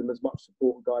try and give them as much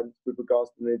support and guidance with regards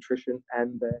to their nutrition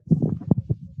and their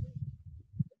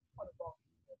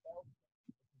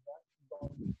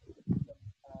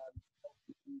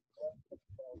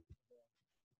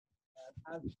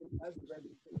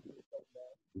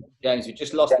James, we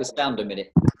just lost the sound a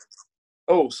minute.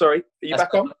 Oh, sorry. Are you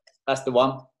back on? That's the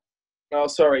one. Oh,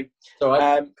 sorry. It's all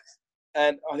right.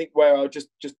 And I think where I just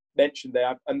mentioned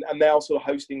there, I'm now sort of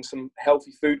hosting some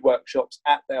healthy food workshops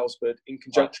at Dalesford in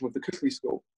conjunction with the cookery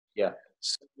school. Yeah.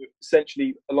 So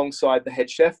essentially, alongside the head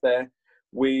chef there,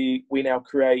 we now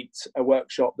create a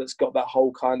workshop that's got that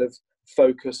whole kind of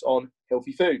focus on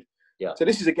healthy food. Yeah. So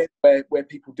this is again where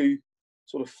people do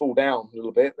sort of fall down a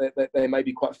little bit. They may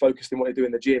be quite focused in what they do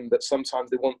in the gym, but sometimes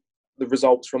they want the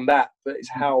results from that. But it's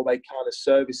how they kind of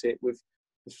service it with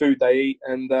the food they eat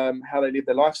and how they live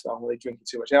their lifestyle. Are they drinking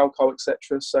too much alcohol,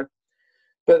 etc.? So,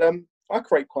 but I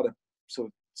create quite a sort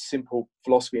of simple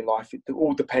philosophy in life. It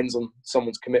all depends on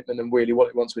someone's commitment and really what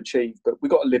they want to achieve. But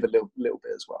we've got to live a little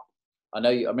bit as well. I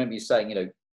remember you saying, you know,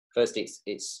 first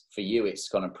it's for you, it's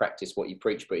kind of practice what you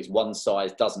preach, but it's one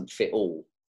size doesn't fit all.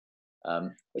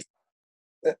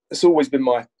 It's always been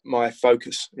my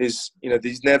focus is, you know,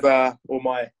 there's never, or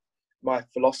my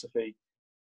philosophy,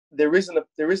 there isn't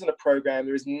a program,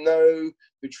 there is no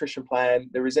nutrition plan,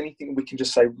 there is anything we can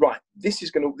just say, right, this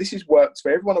works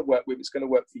for everyone I work with, it's going to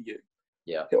work for you.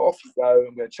 Yeah. Off you go,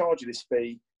 I'm going to charge you this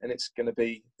fee, and it's going to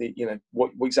be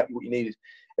exactly what you needed.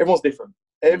 Everyone's different.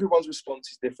 Everyone's response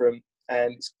is different,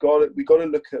 and we've got to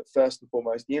look at, first and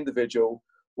foremost, the individual,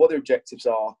 what their objectives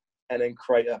are, and then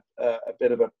create a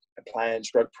bit of a plan,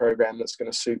 stroke program that's going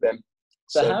to suit them.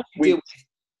 So how do you deal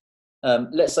with,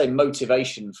 let's say,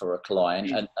 motivation for a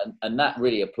client, and that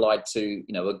really applied to, you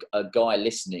know, a guy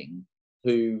listening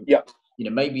who, you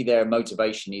know, maybe their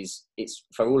motivation it's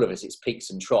for all of us, it's peaks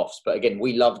and troughs. But again,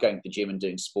 we love going to the gym and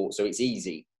doing sport, so it's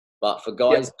easy. But for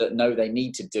guys that know they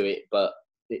need to do it, but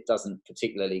it doesn't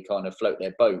particularly kind of float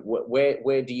their boat,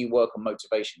 where do you work on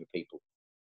motivation with people?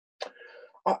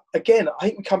 Again, I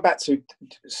think we come back to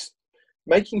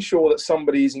making sure that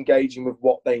somebody is engaging with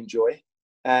what they enjoy,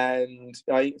 and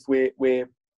I think if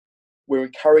we're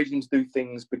encouraging them to do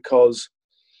things because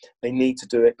they need to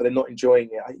do it, but they're not enjoying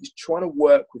it. I think it's trying to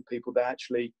work with people that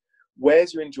actually,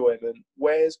 where's your enjoyment?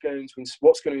 What's going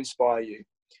to inspire you?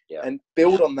 And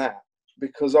build on that,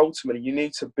 because ultimately you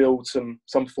need to build some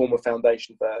form of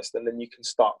foundation first, and then you can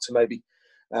start to maybe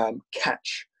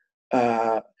catch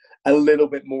a little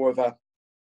bit more of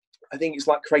I think it's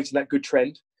like creating that good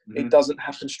trend. Mm-hmm. It doesn't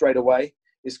happen straight away.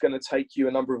 It's going to take you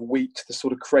a number of weeks to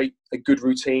sort of create a good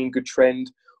routine, good trend,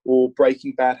 or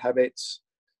breaking bad habits.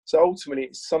 So ultimately,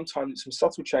 sometimes it's some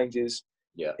subtle changes.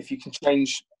 Yeah. If you can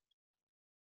change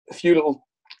a few little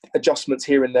adjustments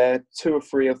here and there, 2 or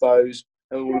 3 of those,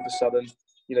 and all of a sudden,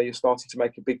 you know, you're starting to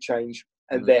make a big change,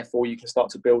 and therefore you can start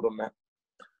to build on that.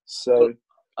 So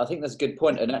I think that's a good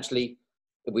point. And actually,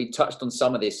 we touched on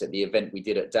some of this at the event we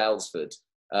did at Dalesford.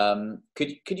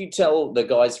 Could you tell the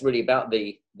guys really about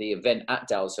the event at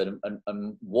Dalesford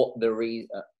and what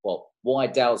why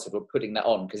Dalesford were putting that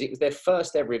on? Because it was their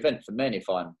first ever event for men, if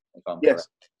I'm correct.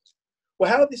 Well,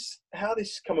 how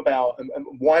this come about and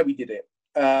why we did it.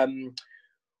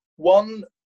 One,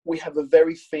 we have a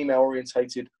very female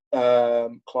orientated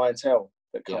clientele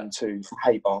that come to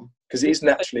Hay Barn, because it is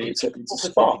naturally it's a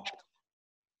spa.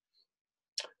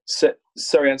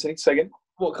 Sorry, Anthony, say again.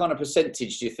 What kind of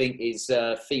percentage do you think is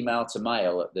female to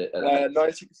male at the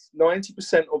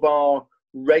 90% of our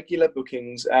regular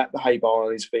bookings at the Hay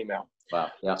Barn is female. Wow.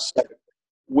 Yeah. So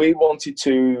we wanted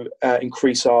to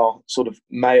increase our sort of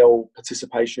male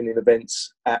participation in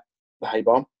events at the Hay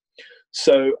Barn.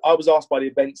 So I was asked by the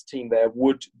events team there,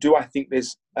 do I think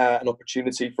there's an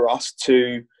opportunity for us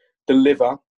to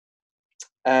deliver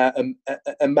a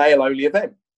male-only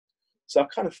event? So I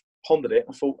kind of pondered it.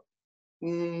 I thought,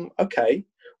 okay,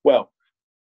 well,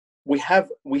 we have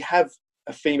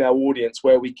a female audience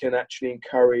where we can actually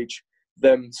encourage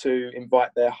them to invite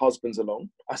their husbands along.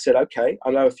 I said, okay,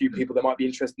 I know a few people that might be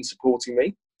interested in supporting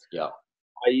me. Yeah.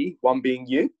 I.e., one being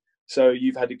you. So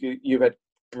you've had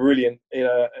brilliant,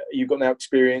 you've got now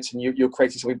experience, and you're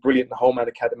creating something brilliant in the Whole Man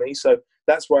Academy. So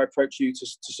that's where I approached you to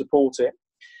support it.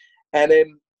 And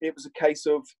then it was a case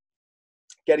of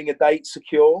getting a date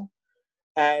secure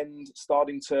and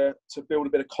starting to build a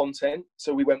bit of content.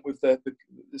 So we went with the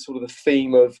sort of the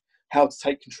theme of how to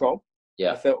take control.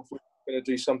 Yeah. I felt we were going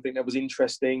to do something that was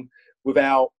interesting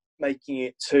without making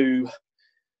it too.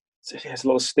 There's a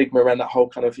lot of stigma around that whole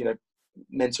kind of,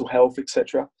 mental health,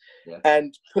 etc. Yeah.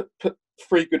 And put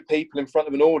three good people in front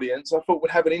of an audience, I thought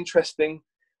would have an interesting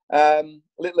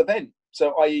little event.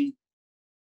 So, i.e.,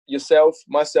 yourself,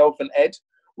 myself, and Ed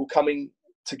will coming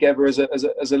together as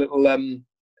a little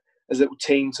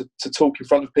team to talk in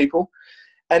front of people,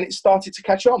 and it started to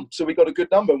catch on. So we got a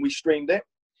good number, and we streamed it.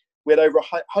 We had over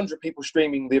 100 people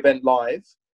streaming the event live.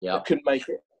 Yeah, that couldn't make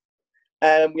it,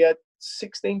 and we had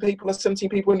 16 people or 17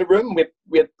 people in the room.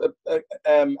 We had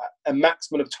a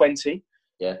maximum of 20.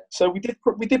 Yeah. So we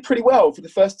did pretty well for the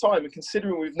first time, and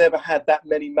considering we've never had that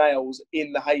many males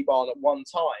in the hay barn at one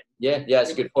time. Yeah,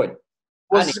 that's a good point.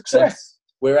 Was a success.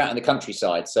 We're out in the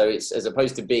countryside, so it's, as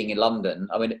opposed to being in London.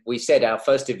 I mean, we said our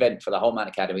first event for the Whole Man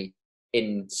Academy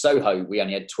in Soho, we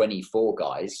only had 24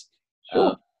 guys.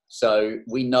 Sure. So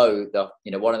we know that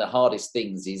one of the hardest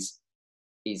things is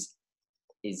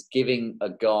giving a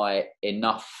guy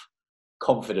enough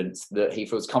confidence that he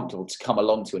feels comfortable to come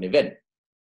along to an event.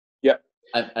 Yeah.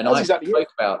 And I spoke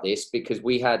about this because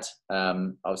we had,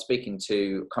 I was speaking to,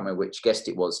 I can't remember which guest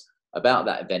it was, about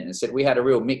that event, and said we had a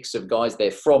real mix of guys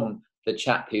there, from the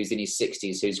chap who's in his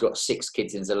 60s, who's got 6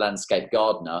 kids and is a landscape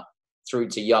gardener, through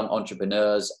to young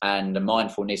entrepreneurs and a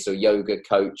mindfulness or yoga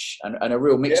coach, and a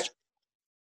real mixture.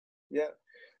 Yeah.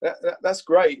 That's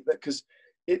great, because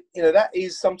that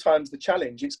is sometimes the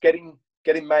challenge. It's getting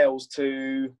males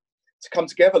to come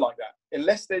together like that,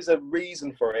 unless there's a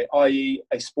reason for it, i.e.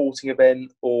 a sporting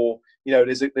event, or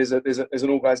there's an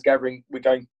organised gathering. We're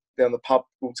going down the pub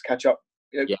to catch up.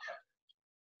 Yeah.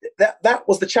 That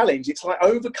was the challenge. It's like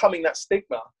overcoming that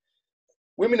stigma.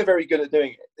 Women are very good at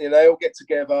doing it. They all get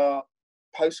together,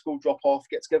 post-school drop-off,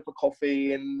 get together for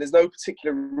coffee, and there's no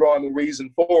particular rhyme or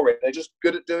reason for it. They're just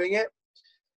good at doing it.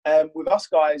 With us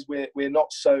guys, we're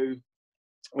not so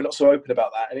open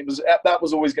about that, and that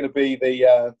was always going to be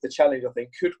the challenge. I think,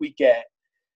 could we get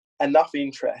enough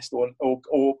interest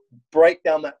or break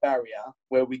down that barrier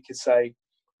where we could say,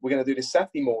 we're going to do this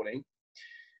Saturday morning,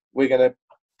 we're going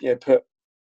to put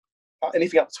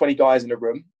anything up to 20 guys in a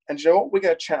room, and we're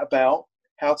going to chat about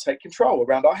how to take control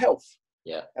around our health.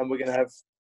 Yeah. And we're going to have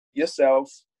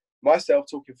yourself, myself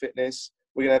talking fitness.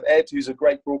 We're going to have Ed, who's a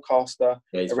great broadcaster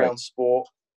around sport.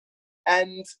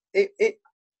 And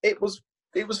it was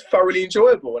thoroughly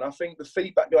enjoyable. And I think the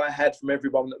feedback that I had from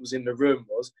everyone that was in the room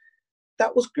was,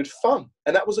 that was good fun.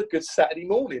 And that was a good Saturday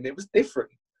morning. It was different.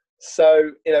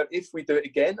 So, if we do it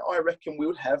again, I reckon we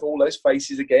would have all those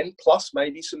faces again, plus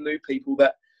maybe some new people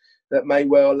that may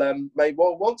well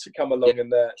want to come along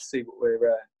and see what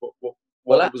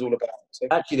it was all about. So.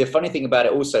 Actually, the funny thing about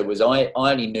it also was I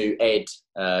only knew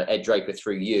Ed Draper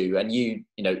through you, and you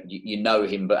know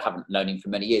him but haven't known him for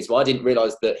many years. Well, I didn't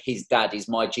realise that his dad is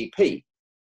my GP.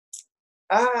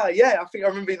 Yeah, I think I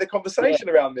remember the conversation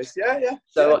around this. Yeah.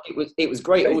 So it was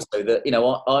great also that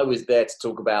I was there to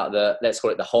talk about let's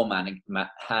call it the whole man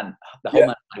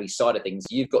side of things.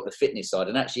 You've got the fitness side,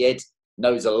 and actually Ed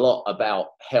knows a lot about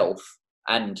health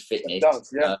and fitness. He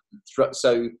does, yeah.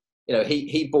 So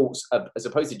he brought, as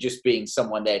opposed to just being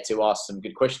someone there to ask some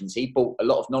good questions, he brought a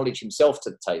lot of knowledge himself to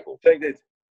the table. He did.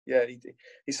 Yeah,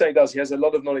 he certainly does. He has a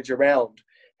lot of knowledge around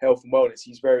health and wellness.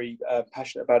 He's very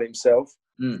passionate about himself.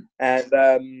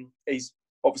 And he's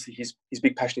obviously his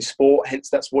big passion is sport, hence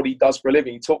that's what he does for a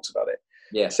living. He talks about it.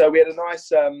 Yeah. So we had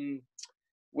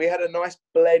a nice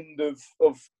blend of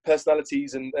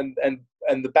personalities and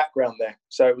the background there.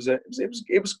 So it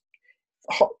was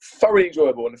thoroughly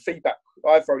enjoyable, and the feedback,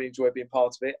 I thoroughly enjoyed being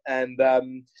part of it, and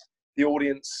the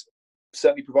audience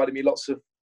certainly provided me lots of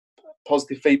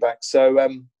positive feedback. So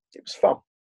it was fun.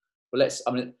 Well,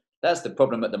 that's the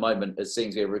problem at the moment, as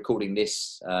seems we're recording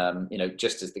this,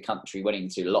 just as the country went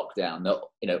into lockdown,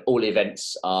 that, all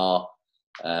events are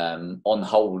on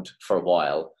hold for a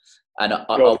while. And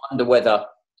I wonder whether,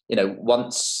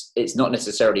 once, it's not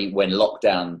necessarily when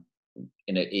lockdown,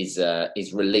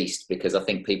 is released, because I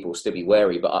think people will still be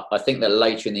wary, but I think that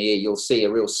later in the year, you'll see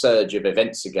a real surge of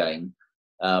events again,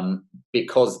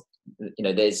 because,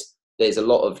 there's there's a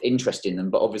lot of interest in them,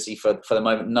 but obviously for the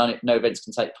moment, no events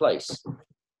can take place.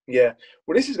 Yeah.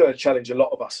 Well, this is going to challenge a lot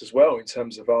of us as well in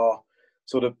terms of our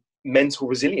sort of mental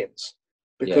resilience,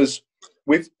 because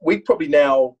we've probably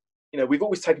now, we've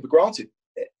always taken for granted,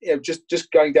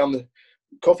 just going down the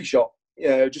coffee shop,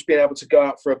 just being able to go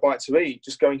out for a bite to eat,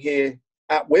 just going here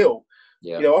at will.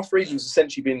 Yeah. Our freedom's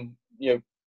essentially been,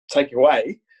 taken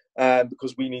away,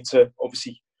 because we need to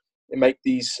obviously make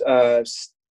these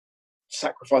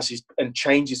sacrifices and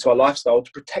changes to our lifestyle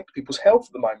to protect people's health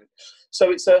at the moment.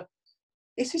 So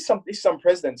this is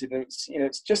unprecedented, and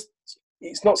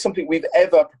it's not something we've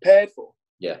ever prepared for.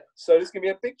 Yeah. So there's going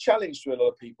to be a big challenge to a lot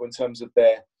of people in terms of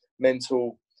their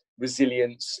mental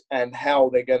resilience and how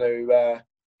they're going to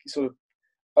sort of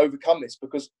overcome this,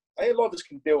 because a lot of us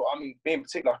can deal. I mean, me in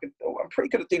particular, I'm pretty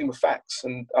good at dealing with facts,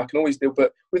 and I can always deal.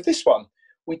 But with this one,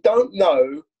 we don't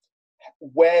know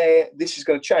where this is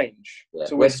going to change. Yeah.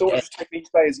 So we're sort of taking each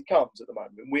day as it comes at the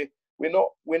moment.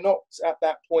 We're not at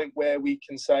that point where we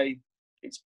can say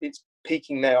it's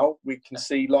peaking now. We can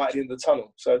see light at the end of the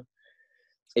tunnel. So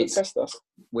it's test us.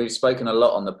 We've spoken a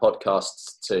lot on the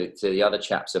podcasts to the other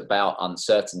chaps about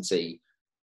uncertainty.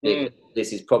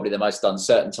 This is probably the most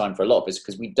uncertain time for a lot of us,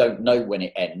 because we don't know when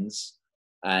it ends,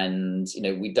 and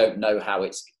we don't know how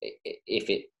if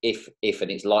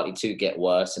and it's likely to get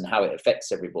worse, and how it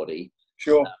affects everybody.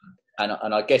 Sure.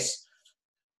 And I guess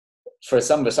for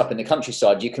some of us up in the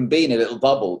countryside, you can be in a little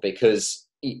bubble, because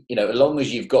as long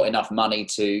as you've got enough money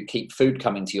to keep food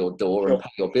coming to your door and pay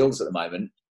your bills at the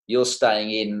moment, you're staying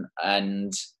in,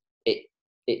 and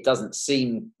it doesn't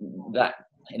seem that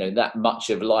that much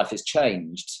of life has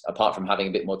changed, apart from having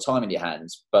a bit more time in your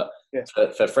hands. But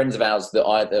for friends of ours that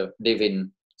either live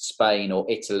in Spain or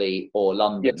Italy or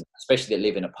London, especially that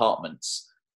live in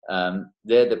apartments,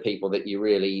 they're the people that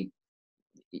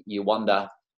you wonder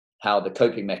how the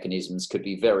coping mechanisms could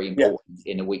be very important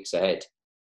in the weeks ahead.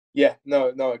 Yeah,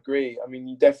 no, I agree. I mean,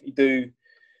 you definitely do.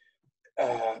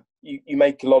 You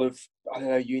make a lot of, I don't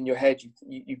know, you in your head,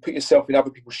 you put yourself in other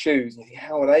people's shoes, and you think,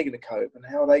 how are they going to cope, and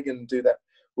how are they going to do that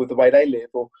with the way they live,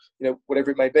 or whatever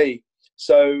it may be.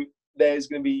 So there's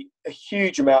going to be a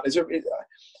huge amount. There's a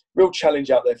real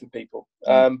challenge out there for people.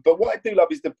 But what I do love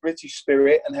is the British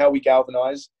spirit and how we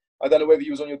galvanise. I don't know whether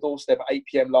you was on your doorstep at 8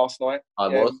 p.m. last night. I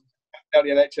was down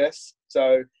the NHS.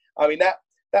 So I mean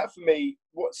that for me,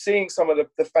 seeing some of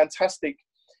the fantastic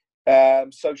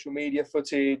social media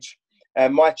footage.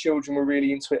 My children were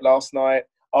really into it last night.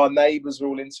 Our neighbours were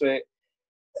all into it.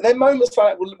 And then moments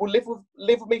like that will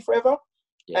live with me forever.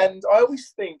 Yeah. And I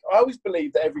always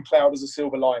believe that every cloud has a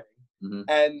silver lining. Mm-hmm.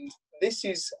 And this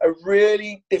is a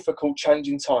really difficult,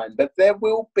 challenging time, but there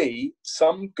will be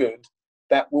some good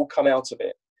that will come out of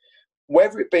it.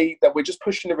 Whether it be that we're just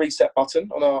pushing the reset button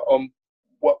on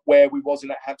where we was in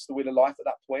that hamster wheel of life at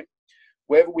that point,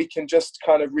 whether we can just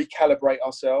kind of recalibrate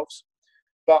ourselves.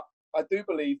 But I do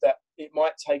believe that it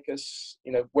might take us,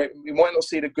 we might not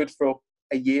see the good for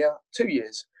a year, 2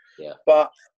 years. Yeah.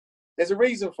 But there's a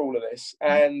reason for all of this,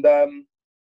 and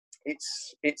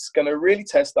it's going to really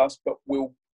test us. But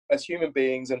we'll, as human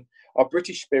beings, and our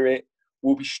British spirit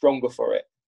will be stronger for it.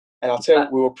 And I'll tell you,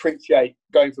 we'll appreciate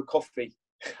going for coffee.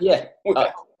 Yeah,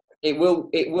 it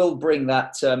will bring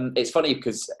that. It's funny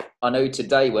because I know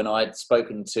today when I'd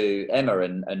spoken to Emma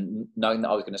and knowing that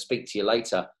I was going to speak to you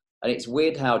later, and it's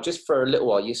weird how just for a little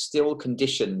while you're still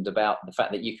conditioned about the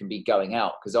fact that you can be going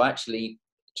out. Because I actually,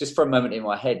 just for a moment in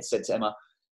my head, said to Emma,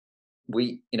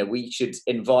 we should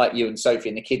invite you and Sophie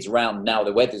and the kids round now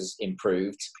the weather's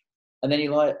improved. And then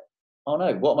you're like, oh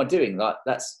no, what am I doing? Like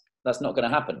that's not going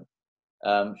to happen.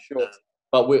 Sure.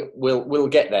 But we'll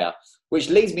get there. Which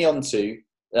leads me on to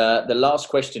the last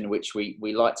question, which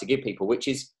we like to give people, which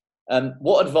is,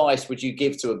 what advice would you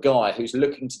give to a guy who's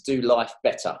looking to do life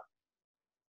better?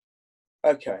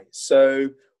 Okay, so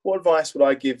what advice would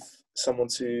I give someone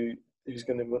who's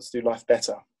going to want to do life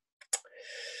better?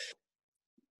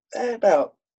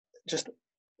 About just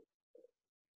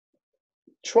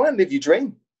try and live your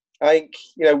dream. I think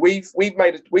we've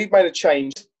made a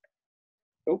change.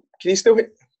 Oh, can you still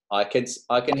hear? I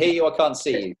can hear you. I can't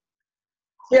see you.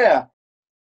 Yeah.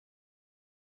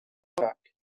 Back.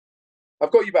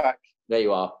 I've got you back. There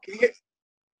you are.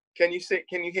 Can you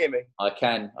hear me? I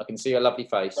can see your lovely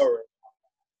face. Sorry.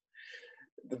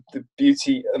 The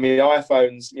beauty. I mean,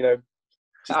 iPhones.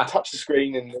 Just touch the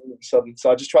screen and all of a sudden.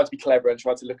 So I just tried to be clever and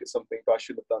tried to look at something, but I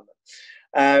shouldn't have done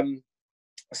that.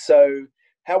 So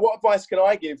what advice can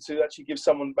I give to actually give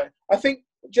someone? I think,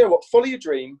 do you know what? Follow your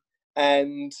dream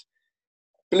and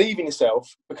believe in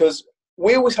yourself, because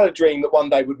we always had a dream that one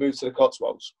day we'd move to the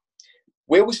Cotswolds.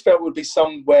 We always felt it would be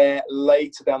somewhere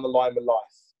later down the line with life.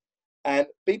 and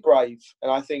be brave.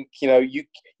 And I think, you know, you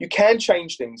can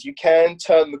change things. You can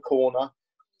turn the corner.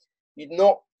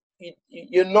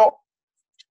 You're not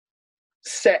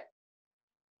set.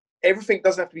 Everything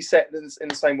doesn't have to be set in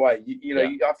the same way.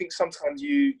 I think sometimes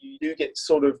you do get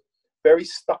sort of very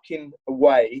stuck in a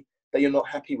way that you're not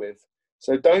happy with.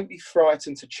 So don't be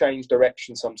frightened to change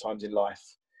direction sometimes in life.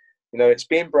 You know, it's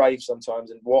being brave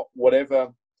sometimes, and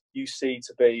whatever you see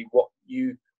to be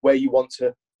where you want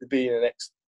to be in the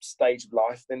next stage of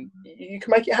life, then you can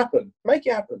make it happen. Make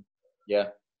it happen. Yeah,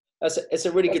 it's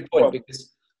a really good point,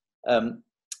 because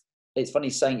it's funny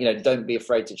saying, you know, don't be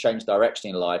afraid to change direction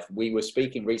in life. We were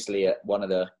speaking recently at one of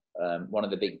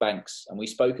the big banks, and we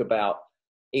spoke about,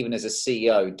 even as a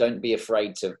CEO, don't be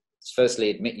afraid to firstly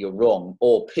admit you're wrong,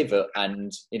 or pivot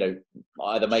and, you know,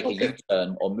 either make a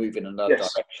U-turn or move in another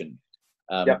direction.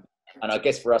 And I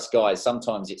guess for us guys,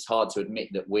 sometimes it's hard to admit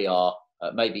that we are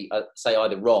maybe say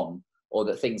either wrong, or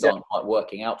that things aren't quite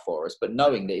working out for us, but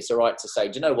knowing that it's all right to say,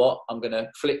 do you know what, I'm going to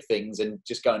flip things and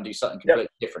just go and do something completely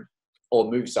different,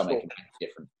 or move something completely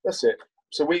different. That's it.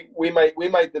 So we made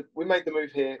the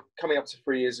move here coming up to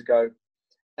 3 years ago,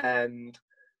 and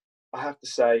I have to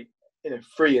say, you know,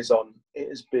 3 years on, it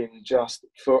has been just,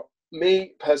 for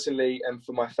me personally and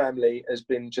for my family, has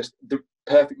been just the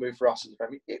perfect move for us as a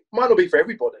family. It might not be for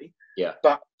everybody,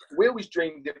 but we always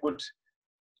dreamed it would,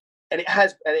 and it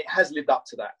has lived up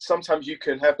to that. Sometimes you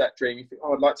can have that dream, you think,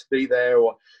 oh, I'd like to be there,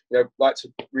 or, you know, like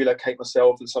to relocate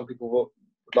myself, and some people would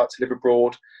like to live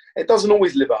abroad. It doesn't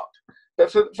always live up,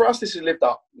 but for us, this has lived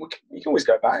up. You can always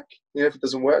go back, you know, if it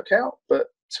doesn't work out, but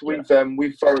we've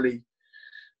thoroughly,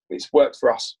 it's worked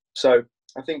for us. So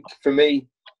I think for me,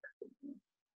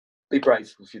 be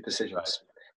brave with your decisions.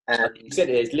 And you said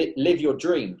it is live your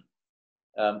dream.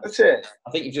 That's it.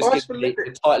 I think you've just given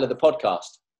the title of the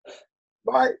podcast.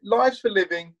 Life's for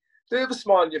living. Do have a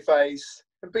smile on your face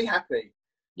and be happy.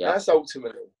 Yeah, that's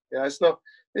ultimately. Yeah, it's not.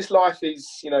 This life is,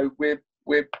 you know, we're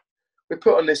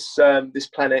put on this this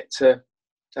planet to.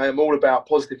 All about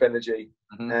positive energy,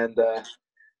 and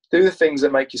do the things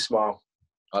that make you smile.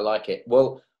 I like it.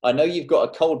 Well, I know you've got a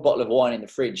cold bottle of wine in the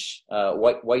fridge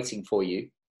waiting for you.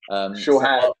 Sure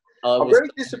have. I'm very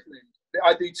disciplined.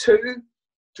 I do 2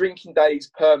 drinking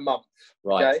days per month.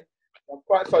 Right. Okay? I'm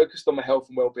quite focused on my health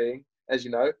and well-being, as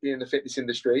you know, being in the fitness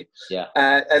industry. Yeah.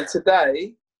 And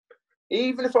today,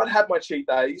 even if I'd had my cheat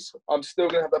days, I'm still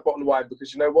going to have that bottle of wine,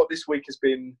 because you know what? This week has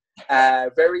been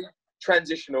very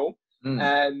transitional.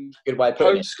 And good way of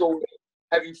putting homeschooling,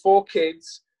 having 4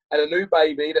 kids and a new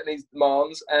baby that needs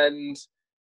demands, and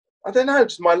I don't know,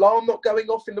 just my alarm not going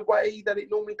off in the way that it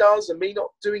normally does, and me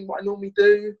not doing what I normally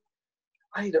do.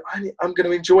 I'm going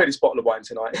to enjoy this bottle of wine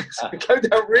tonight. It's going to go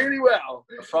down really well.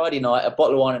 A Friday night, a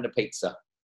bottle of wine and a pizza.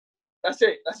 That's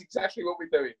it. That's exactly what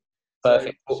we're doing.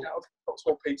 Perfect. So, shout out to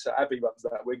Cotswold Pizza. Abby runs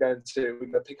that. We're going to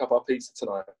pick up our pizza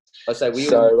tonight. I say we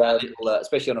all need a little,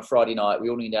 especially on a Friday night, we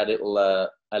all need our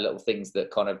little things that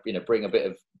kind of, you know, bring a bit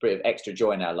of extra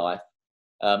joy in our life.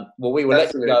 Well, we will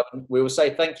let you go. We will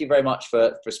say thank you very much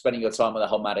for spending your time on the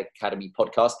Homad Academy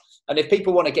podcast. And if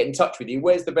people want to get in touch with you,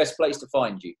 where's the best place to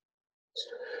find you?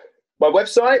 My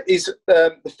website is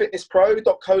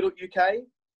thefitnesspro.co.uk.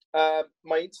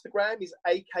 My Instagram is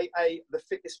aka the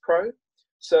Fitness Pro.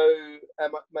 So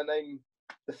my name,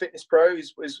 the Fitness Pro,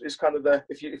 is kind of the,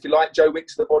 if you like Joe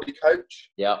Wicks, the body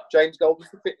coach. Yeah. James Golden's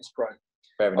the Fitness Pro.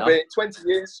 Fair enough. I've been in 20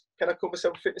 years. Can I call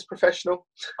myself a fitness professional?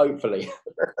 Hopefully.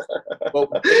 Well,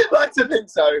 I'd like to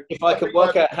think so. If I can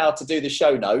work out how to do the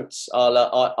show notes,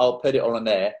 I'll put it on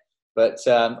there. But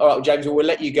all right, well, James, we'll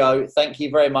let you go. Thank you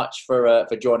very much for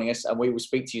joining us, and we will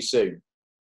speak to you soon.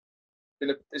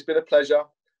 It's been a pleasure.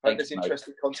 I hope there's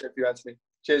interesting content for you, Anthony.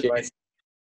 Cheers, mate.